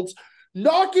 80-year-olds,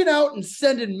 knocking out and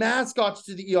sending mascots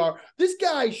to the ER. This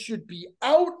guy should be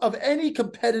out of any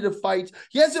competitive fights.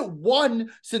 He hasn't won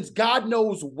since God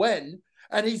knows when.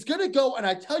 And he's going to go, and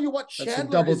I tell you what,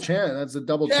 Chandler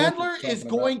is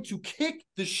going to kick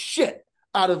the shit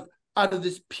out of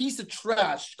this piece of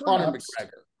trash, Conor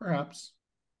McGregor.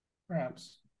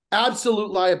 Perhaps.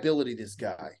 Absolute liability, this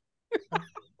guy.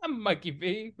 Mikey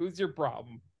V, who's your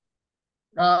problem?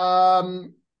 I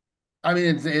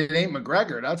mean, it ain't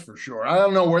McGregor, that's for sure. I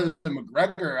don't know where the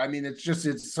McGregor. I mean,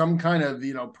 it's some kind of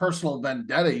personal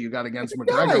vendetta you got against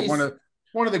McGregor.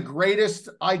 One of the greatest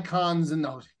icons in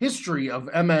the history of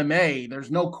MMA.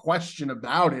 There's no question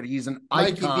about it. He's an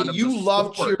icon. Mikey, you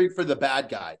love cheering for the bad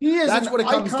guy. That's what it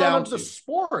comes down to. The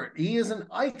sport. He is an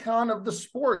icon of the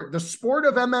sport. The sport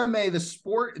of MMA,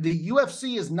 the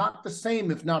UFC is not the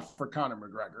same if not for Conor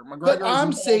McGregor. But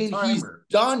I'm saying he's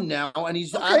done now, and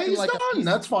he's acting like done.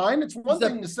 That's fine. It's one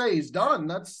thing to say he's done.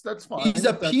 That's fine. He's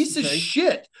a piece of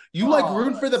shit. You like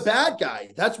rooting for the bad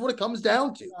guy. That's what it comes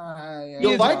down to.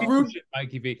 You like rooting.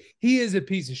 Mikey V. He is a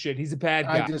piece of shit. He's a bad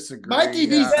guy. I disagree. Mikey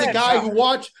V's the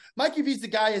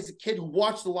guy as a kid who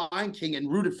watched The Lion King and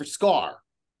rooted for Scar.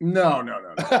 No.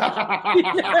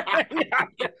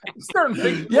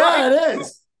 Certain yeah, it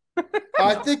is.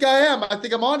 I think I am. I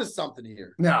think I'm onto something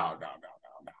here. No.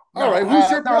 All right, who's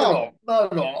your problem?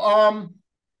 Not at all.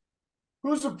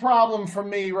 Who's a problem for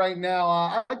me right now?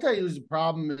 I tell you who's a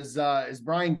problem is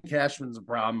Brian Cashman's a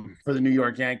problem for the New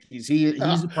York Yankees.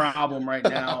 He's a problem right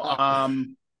now.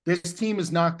 This team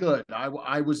is not good.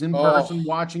 I was in person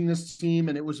watching this team,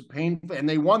 and it was painful. And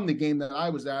they won the game that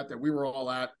I was at, that we were all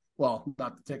at. Well,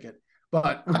 not the ticket,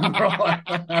 but we were all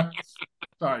at.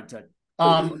 Sorry, Ted.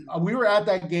 We were at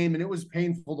that game, and it was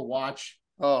painful to watch.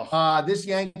 This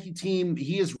Yankee team,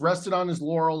 he has rested on his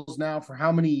laurels now for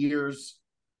how many years?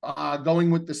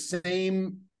 Going with the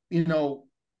same, recycled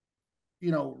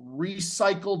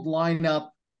lineup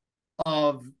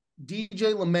of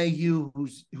DJ LeMahieu,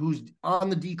 who's on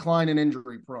the decline and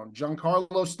injury prone.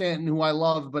 Giancarlo Stanton, who I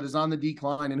love, but is on the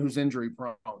decline and who's injury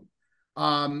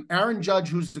prone. Aaron Judge,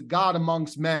 who's the god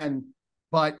amongst men,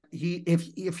 but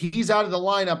if he's out of the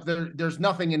lineup, there's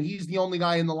nothing, and he's the only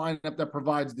guy in the lineup that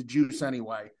provides the juice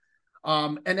anyway.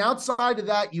 And outside of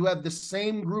that, you have the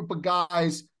same group of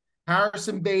guys.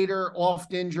 Harrison Bader,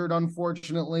 oft injured,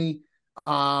 unfortunately.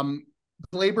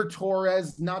 Gleyber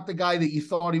Torres, not the guy that you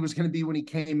thought he was going to be when he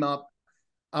came up.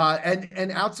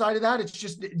 And outside of that, it's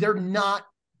just they're not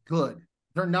good.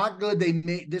 They're not good.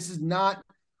 This is not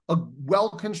a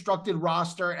well-constructed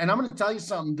roster. And I'm going to tell you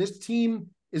something. This team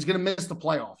is going to miss the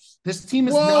playoffs. This team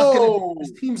is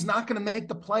this team's not going to make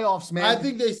the playoffs, man. I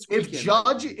think they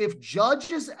if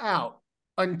Judge is out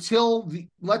until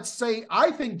let's say,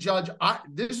 I think Judge,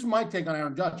 this is my take on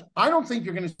Aaron Judge. I don't think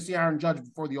you're going to see Aaron Judge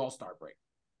before the All-Star break.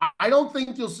 I don't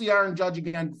think you'll see Aaron Judge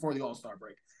again before the All-Star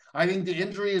break. I think the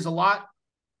injury is a lot.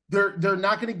 They're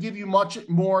not going to give you much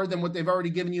more than what they've already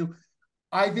given you.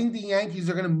 I think the Yankees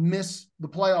are going to miss the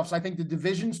playoffs. I think the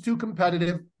division's too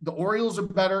competitive. The Orioles are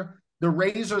better. The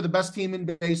Rays are the best team in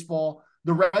baseball.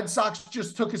 The Red Sox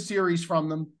just took a series from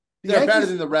them. They're better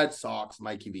than the Red Sox,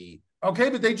 Mikey V. Okay,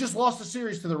 but they just lost a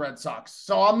series to the Red Sox.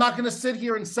 So I'm not going to sit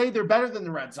here and say they're better than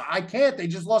the Red Sox. I can't. They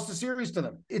just lost a series to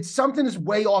them. Something is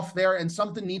way off there, and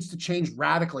something needs to change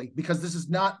radically, because this is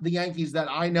not the Yankees that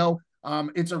I know.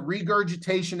 It's a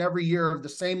regurgitation every year of the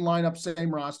same lineup,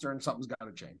 same roster, and something's got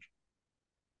to change.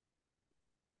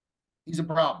 He's a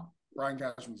problem. Brian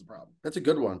Cashman's a problem. That's a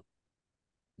good one.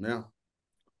 Yeah.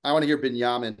 I want to hear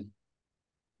Benjamin.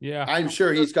 Yeah. I'm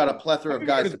sure he's got a plethora of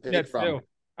guys to pick from. Too.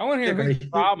 I want to hear who's the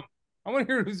problem. I want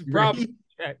to hear who's the problem.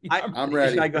 I'm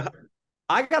ready. I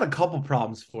got a couple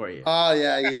problems for you. Oh,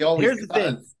 yeah. He always Here's the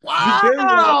thing.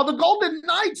 Wow, the Golden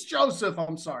Knights, Joseph.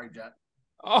 I'm sorry, Jet.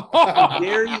 Oh,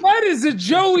 that is a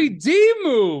Joey D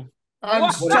move.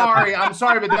 I'm sorry,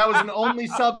 but that was an only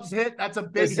subs hit. That's a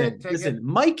big hit. Listen,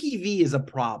 Mikey V is a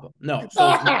problem. No, so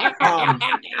my problem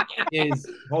is,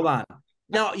 hold on.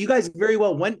 Now, you guys very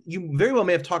well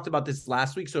may have talked about this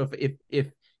last week. So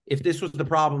if this was the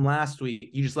problem last week,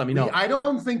 you just let me know. I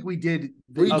don't think we did.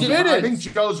 We did it. I think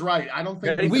Joe's right. I don't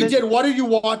think we did. What are you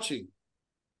watching?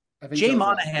 Jay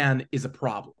Monahan is a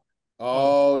problem.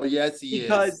 Oh, yes, he is.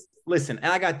 Because listen,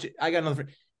 and I got another.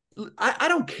 I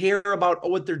don't care about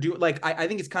what they're doing. Like, I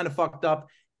think it's kind of fucked up,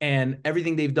 and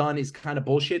everything they've done is kind of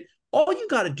bullshit. All you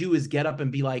got to do is get up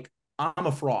and be like, I'm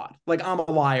a fraud. Like, I'm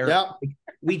a liar. Yeah. Like,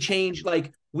 we changed.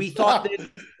 Like, we thought this,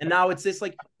 and now it's this.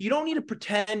 Like, you don't need to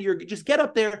pretend just get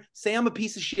up there, say I'm a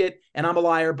piece of shit and I'm a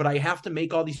liar, but I have to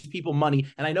make all these people money.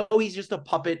 And I know he's just a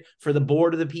puppet for the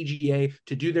board of the PGA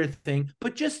to do their thing,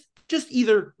 but just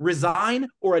either resign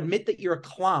or admit that you're a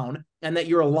clown and that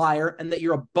you're a liar and that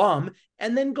you're a bum,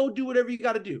 and then go do whatever you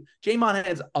got to do. Jay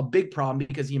Monahan's a big problem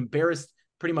because he embarrassed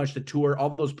pretty much the tour. All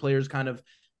those players kind of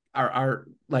are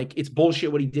like, it's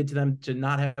bullshit what he did to them, to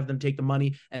not have them take the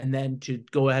money and then to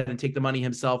go ahead and take the money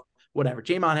himself, whatever.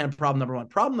 Jay Monahan, problem number one.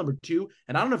 Problem number two,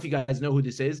 and I don't know if you guys know who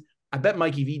this is. I bet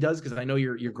Mikey V does, because I know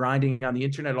you're grinding on the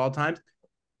internet at all times.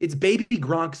 It's Baby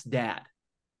Gronk's dad.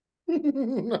 You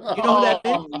know who that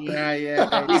is?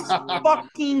 Yeah. This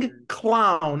fucking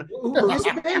clown.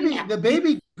 The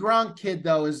baby Gronk kid,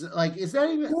 though, is that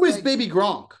even who is Baby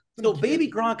Gronk? So Baby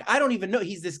Gronk, I don't even know.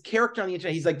 He's this character on the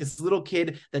internet. He's like this little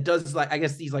kid that does, like, I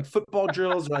guess these like football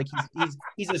drills, or like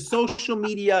he's a social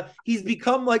media. He's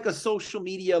become like a social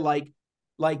media, like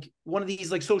one of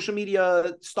these like social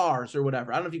media stars or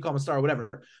whatever. I don't know if you call him a star or whatever,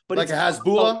 but like a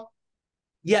Hasbulla.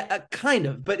 Yeah, kind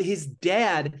of. But his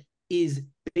dad is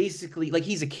basically like,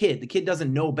 he's a kid. The kid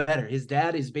doesn't know better. His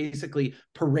dad is basically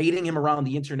parading him around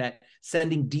the internet,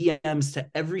 sending DMs to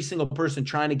every single person,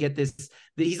 trying to get this.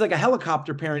 He's like a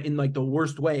helicopter parent in like the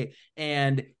worst way.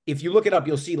 And if you look it up,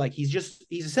 you'll see like he's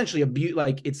essentially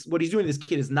like, it's what he's doing to this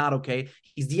kid is not okay.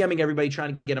 He's DMing everybody,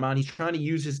 trying to get him on. He's trying to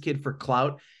use his kid for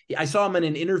clout. I saw him in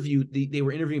an interview. They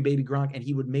were interviewing Baby Gronk, and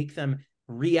he would make them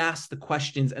re-ask the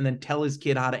questions and then tell his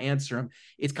kid how to answer them.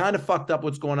 It's kind of fucked up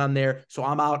what's going on there. So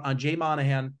I'm out on Jay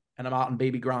Monahan and I'm out on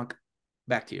Baby Gronk.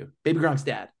 Back to you. Baby Gronk's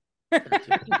dad.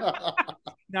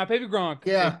 Now, Baby Gronk.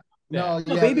 Yeah. No,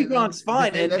 Baby Gronk's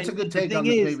fine. And that's a good take on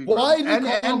the Baby Gronk. Why do you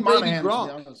call him Baby Monahan,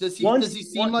 Gronk? Does he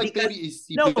seem like Baby? Is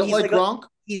he built like Gronk?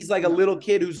 He's like a little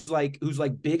kid who's like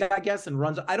big, I guess, and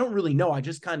runs. I don't really know. I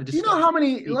just kind of. Do you know how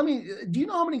many? Do you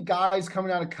know how many guys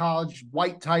coming out of college,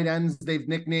 white tight ends, they've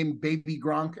nicknamed Baby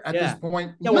Gronk at this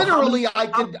point? Yeah, literally,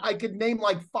 I could name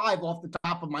like 5 off the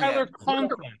top of my head.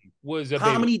 Conklin. was a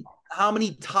How baby.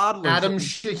 many toddlers? Adam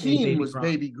Shaheen was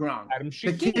Baby Gronk. Adam The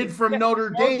Shaheen. kid from Notre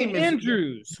Dame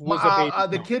Andrews was a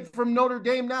baby. The kid from Notre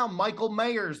Dame now, Michael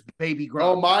Mayer's Baby Gronk.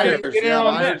 Oh, Myers. Get in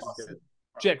on Myers. this.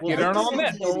 Jet, get in on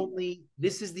this.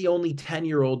 This is the only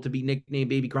 10-year-old to be nicknamed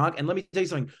Baby Gronk. And let me tell you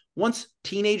something. Once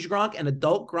teenage Gronk and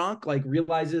adult Gronk like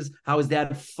realizes how his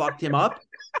dad fucked him up,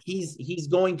 he's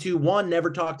going to, one,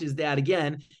 never talk to his dad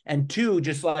again, and two,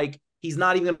 just like he's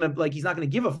not gonna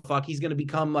give a fuck. He's gonna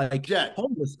become like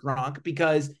homeless Gronk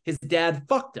because his dad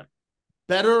fucked him.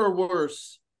 Better or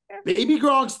worse, Baby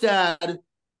Gronk's dad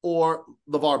or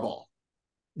LeVar Ball?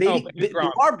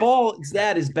 LeVar Ball's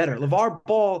dad is better. LeVar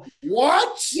Ball.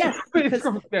 What? Yes, because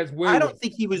I don't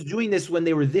think he was doing this when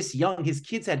they were this young. His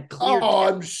kids had clear. Oh,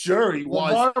 I'm sure he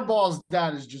was. LeVar Ball's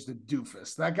dad is just a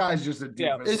doofus. That guy's just a doofus.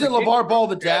 Yeah. Is it LeVar Ball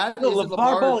the dad? No,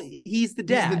 LeVar Ball, he's the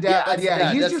dad. He's the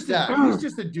dad. He's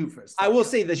just a doofus. I will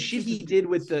say the shit he did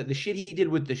with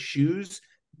the shoes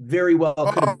very well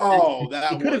could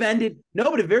have ended.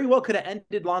 No, but it very well could have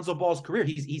ended Lonzo Ball's career.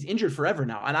 He's injured forever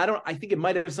now, and I think it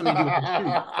might have something to do with the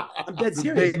shoes. I'm dead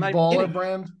serious. Big baller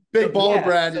brand. Big baller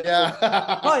brand. Yeah.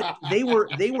 But they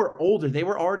were older. They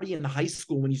were already in high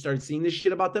school when you started seeing this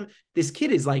shit about them. This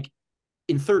kid is like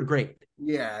in third grade.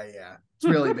 Yeah. It's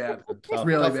really bad. It's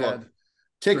really bad.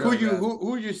 Tick,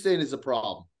 who are you saying is a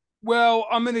problem? Well,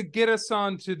 I'm going to get us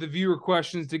on to the viewer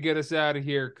questions to get us out of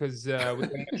here because we've got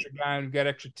an extra guy and we've got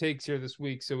extra takes here this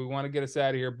week, so we want to get us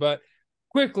out of here. But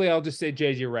quickly, I'll just say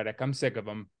JJ Redick. I'm sick of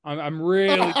him. I'm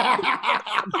really sick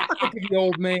of the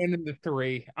old man in the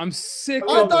three. I'm sick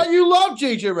of thought you loved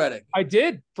JJ Redick. I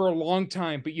did for a long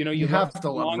time, but you have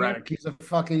to love Redick.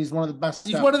 He's one of the best.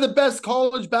 He's one of the best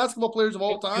college basketball players of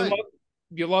all time.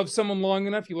 You love someone long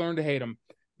enough, you learn to hate him.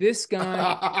 This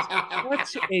guy is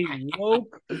such a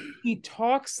woke. He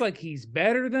talks like he's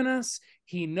better than us.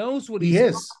 He knows what he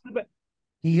is.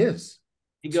 He is.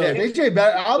 He goes, JJ,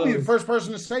 I'll be the first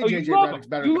person to say JJ Redick's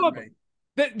better than me.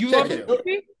 You love him?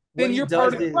 Then you're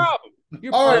part of the problem.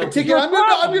 All right, Tick. I'm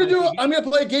gonna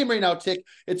play a game right now, Tick.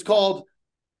 It's called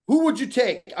Who Would You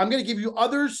Take? I'm gonna give you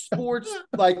other sports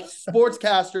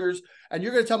sportscasters, and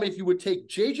you're gonna tell me if you would take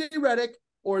JJ Redick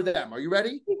or them. Are you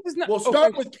ready? We'll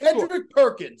start with Kendrick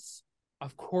Perkins.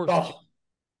 Of course. Oh.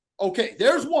 Okay,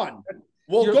 there's one.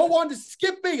 We'll go on to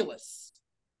Skip Bayless.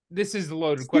 This is the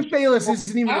loaded question. Skip Bayless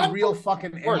isn't even a real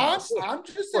fucking analyst. I'm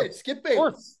just saying, Skip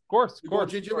Bayless. Of course.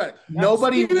 JJ Redick.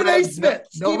 Nobody Stephen A. Smith.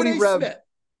 Nobody Smith.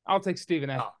 I'll take Stephen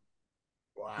A.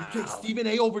 Wow. You take Stephen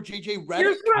A. over JJ Redick?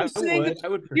 Here's what I'm saying.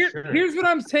 Here's what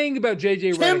I'm saying about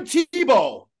JJ Redick. Tim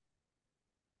Tebow.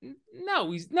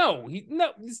 No, he's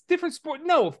different sport.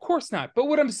 No, of course not. But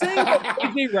what I'm saying about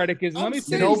JJ Redick is, let me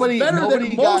say, nobody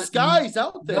than most guys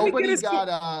out there.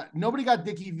 Nobody got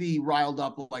Dickie V riled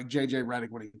up like JJ Redick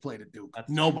when he played at Duke.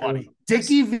 Nobody.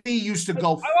 Dickie V used to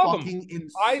go fucking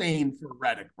insane for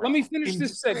Redick. Bro. Let me finish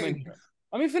this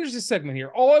segment here.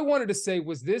 All I wanted to say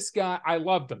was this guy, I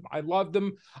loved him. I loved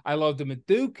him at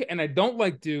Duke, and I don't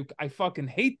like Duke. I fucking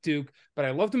hate Duke, but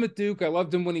I loved him at Duke. I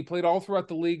loved him when he played all throughout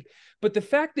the league. But the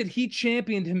fact that he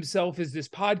championed himself as this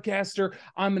podcaster,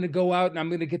 I'm going to go out and I'm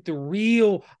going to get the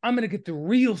real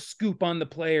scoop on the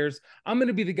players. I'm going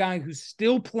to be the guy who's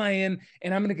still playing,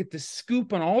 and I'm going to get the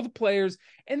scoop on all the players.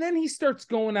 And then he starts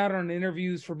going out on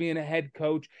interviews for being a head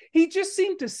coach. He just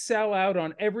seemed to sell out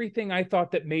on everything I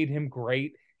thought that made him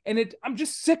great. And I'm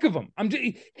just sick of him.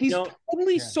 He's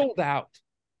totally sold out.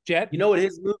 Jet, you know what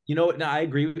his move? You know what? No, I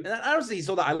agree. I don't say he's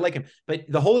sold out. I like him, but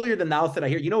the holier than thou that I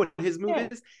hear, you know what his move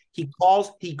is? He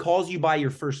calls you by your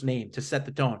first name to set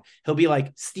the tone. He'll be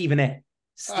like Stephen A,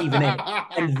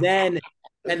 and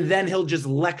then he'll just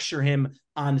lecture him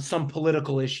on some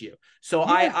political issue. So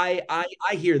I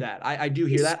hear that. I do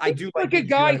hear that. I do like a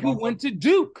guy who went to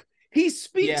Duke. He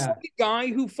speaks like a guy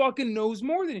who fucking knows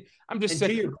more than you. I'm just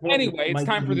saying. Anyway, it's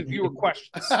time for the viewer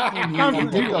questions. He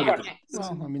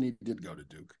did go to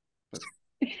Duke.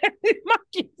 I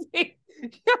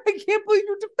can't believe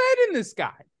you're defending this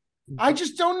guy. I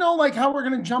just don't know, how we're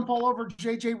going to jump all over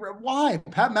JJ. Why?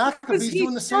 Pat McAfee's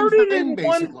doing the same thing, in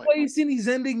one place and he's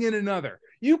ending in another.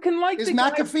 You can Is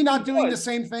McAfee not doing the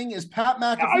same thing? Is Pat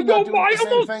McAfee not doing the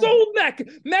same thing? I almost sold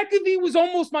McAfee was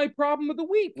almost my problem of the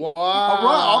week.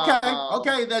 Wow.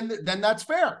 Okay. Then that's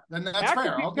fair.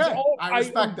 Okay, I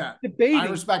respect that. I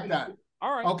respect that.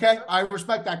 All right. Okay, I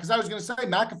respect that because I was going to say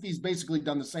McAfee's basically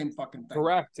done the same fucking thing.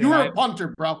 Correct. You're a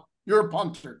punter, bro. You're a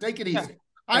punter. Take it easy.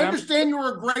 I understand you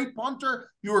were a great punter.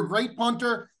 You were a great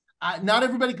punter. Not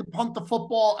everybody could punt the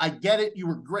football. I get it. You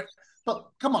were great. But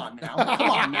come on now.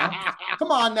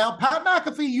 Come on now. Pat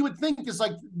McAfee, you would think is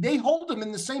like they hold him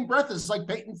in the same breath as like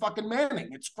Peyton fucking Manning.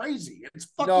 It's crazy. It's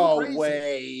fucking crazy. No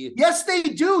way. Yes, they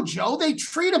do, Joe. They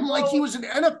treat him like he was an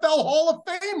NFL Hall of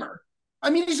Famer. I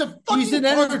mean, he's an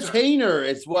entertainer.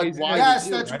 It's what. Yes,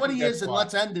 that's what he is, and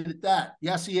let's end it at that.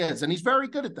 Yes, he is, and he's very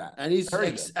good at that. And he's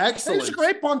excellent. And he's a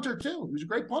great punter too. He's a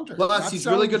great punter. Plus, he's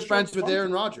really good friends with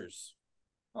Aaron Rodgers.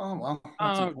 Oh well,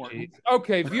 that's important. Geez.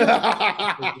 Okay,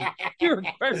 viewer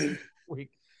question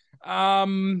week.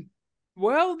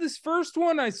 Well, this first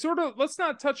one, let's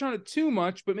not touch on it too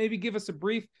much, but maybe give us a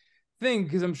brief thing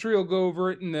because I'm sure you'll go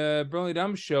over it in the Brilliantly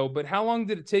Dumb show. But how long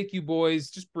did it take you boys,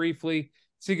 just briefly,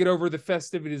 to get over the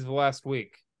festivities of last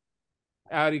week?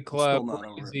 Audi Club,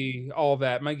 crazy, all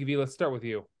that. Mikey V, let's start with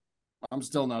you. I'm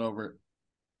still not over it.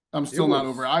 Not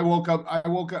over it. I woke up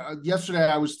yesterday.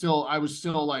 I was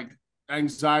still like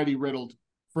anxiety riddled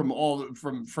from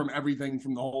everything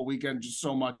from the whole weekend, just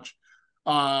so much.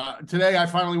 Today I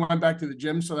finally went back to the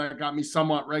gym, so that got me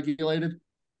somewhat regulated.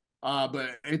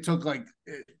 But it took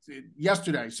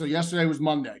yesterday. So yesterday was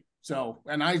Monday. So,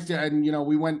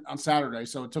 we went on Saturday,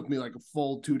 so it took me like a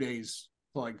full 2 days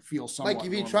to feel somewhat. Like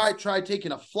if you try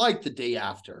taking a flight the day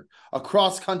after, a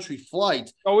cross-country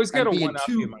flight. Always got to one up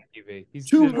you, Mikey V. He's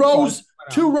two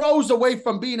rows away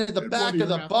from being at the back of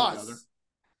the bus.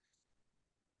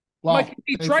 Well, Mikey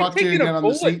V, try taking a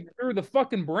bullet through the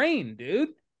fucking brain, dude.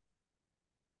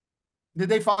 Did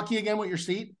they fuck you again with your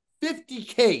seat?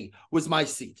 50K was my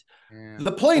seat. Yeah.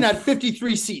 The plane had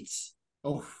 53 seats.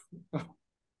 Oh.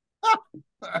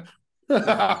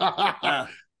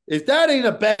 If that ain't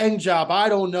a bang job, I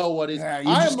don't know what is. Yeah, you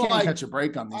just can't catch a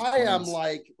break on these. I am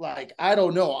like I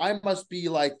don't know. I must be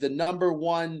like the number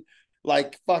one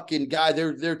fucking guy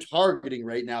they're targeting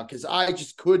right now because I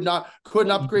just couldn't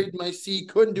upgrade my seat,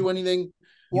 couldn't do anything.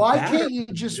 Why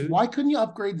couldn't you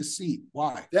upgrade the seat?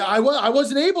 Why? Yeah, I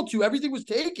wasn't able to. Everything was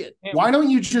taken. Why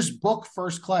don't you just book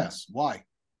first class? Why?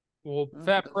 Well,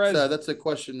 Fat Prez, that's a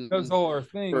question. Does all our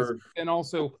things, and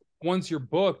also once you're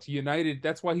booked, United.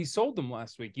 That's why he sold them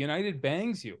last week. United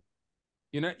bangs you.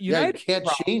 United you can't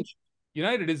change.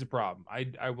 United is a problem.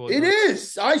 I will. It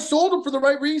is. I sold them for the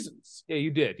right reasons. Yeah, you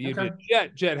did. You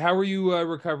did. Jet, how are you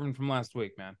recovering from last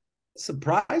week, man?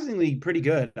 Surprisingly pretty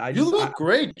good. You look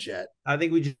great, Jet. I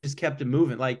think we just kept it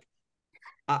moving.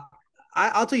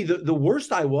 I'll tell you, the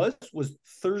worst I was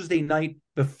Thursday night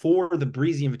before the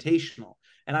Breezy Invitational.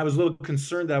 And I was a little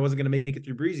concerned that I wasn't going to make it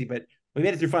through Breezy, but we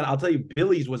made it through fine. I'll tell you,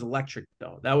 Billy's was electric,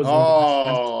 though. That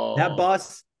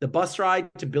was the bus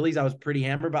ride to Billy's. I was pretty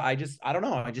hammered, but I don't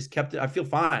know. I just kept it. I feel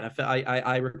fine.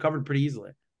 I recovered pretty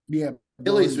easily. Yeah.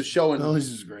 Billy's was showing. Billy's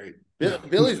is great.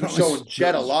 Billy's was showing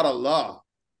Jet a lot of love.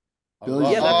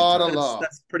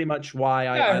 That's pretty much why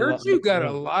I heard you got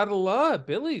a lot of love,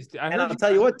 Billy's. I'll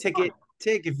tell you what, Tick,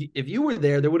 if you were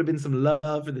there would have been some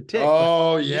love for the Tick.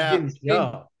 Oh, yeah.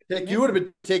 Tick, you would have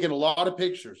been taking a lot of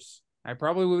pictures. I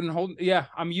probably wouldn't hold. Yeah,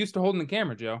 I'm used to holding the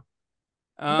camera, Joe.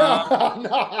 No.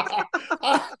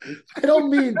 I don't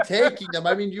mean taking them.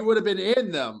 I mean, you would have been in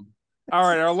them. All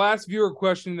right, our last viewer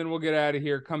question, then we'll get out of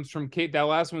here, comes from Cade. That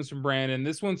last one's from Brandon.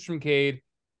 This one's from Cade.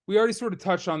 We already sort of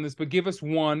touched on this, but give us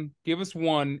one.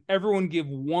 Everyone give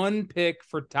one pick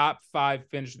for top 5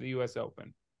 finish of the U.S.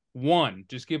 Open. One.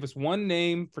 Just give us one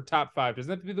name for top 5. Doesn't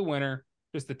have to be the winner,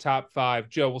 just the top 5.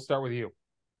 Joe, we'll start with you.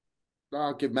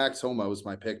 I'll give Max Homa as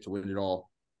my pick to win it all.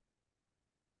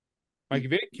 Mikey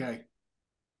V?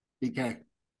 BK.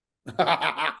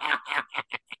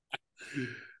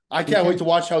 I can't wait to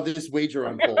watch how this wager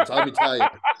unfolds. Let me tell you.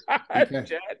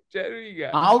 Jet, who you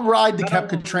got? I'll ride the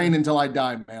Koepka train until I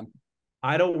die, man.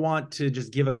 I don't want to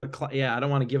just give I don't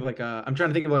want to give I'm trying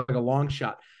to think of like a long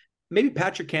shot. Maybe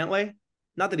Patrick Cantlay.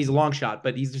 Not that he's a long shot,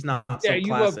 but he's just not so classic. Yeah,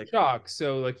 you love chalk,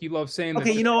 so you love saying that.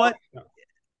 Okay, you know what?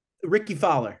 Ricky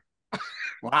Fowler.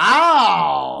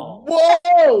 Wow.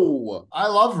 Whoa. I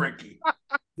love Ricky.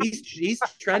 He's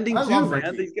trending too,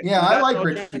 man. I like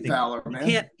Ricky Fowler,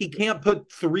 man. He can't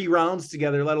put 3 rounds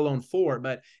together, let alone 4.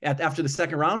 But after the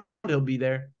second round, he'll be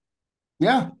there.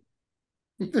 Yeah.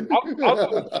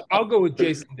 I'll go with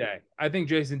Jason Day. I think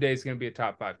Jason Day is going to be a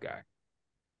top 5 guy.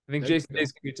 I think Jason Day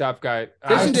is going to be a top guy.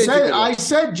 I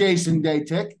said Jason Day,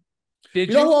 Tick. You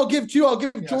know who I'll give to? I'll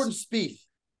give Jordan Spieth.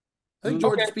 I think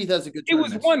Jordan Spieth has a good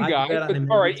tournament. It was one guy, but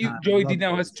all right, Joey D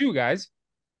now has 2 guys.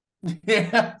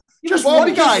 Yeah. Just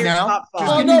one guy now.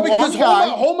 No, because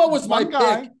Homa was my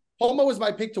pick. Homa was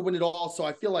my pick to win it all, so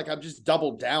I feel like I'm just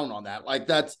doubled down on that. Like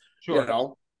that's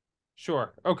sure.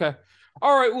 Sure. Okay.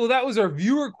 All right, well, that was our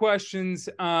viewer questions.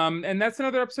 And that's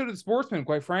another episode of The Sportsman,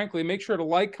 quite frankly. Make sure to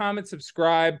like, comment,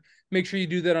 subscribe. Make sure you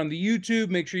do that on the YouTube.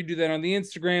 Make sure you do that on the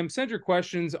Instagram. Send your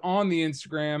questions on the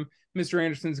Instagram. Mr.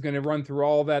 Anderson's going to run through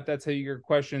all of that. That's how you get your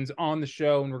questions on the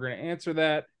show, and we're going to answer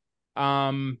that.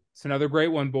 It's another great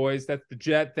one, boys. That's the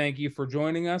Jet. Thank you for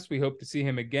joining us. We hope to see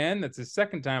him again. That's his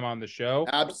second time on the show.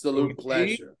 Absolute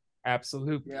pleasure.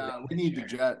 Absolute. Yeah, we need the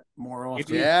Jet more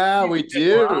often. Yeah, we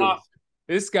do.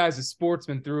 This guy's a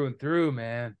sportsman through and through,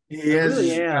 man. He is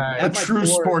really a true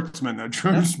sportsman. A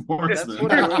true sportsman.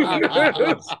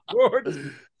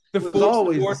 The full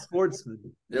always a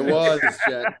sportsman. It was,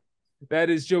 Jet. That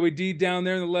is Joey D down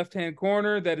there in the left-hand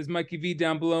corner. That is Mikey V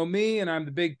down below me, and I'm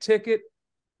the Big Ticket.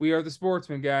 We are the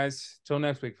Sportsmen, guys. Till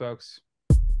next week, folks.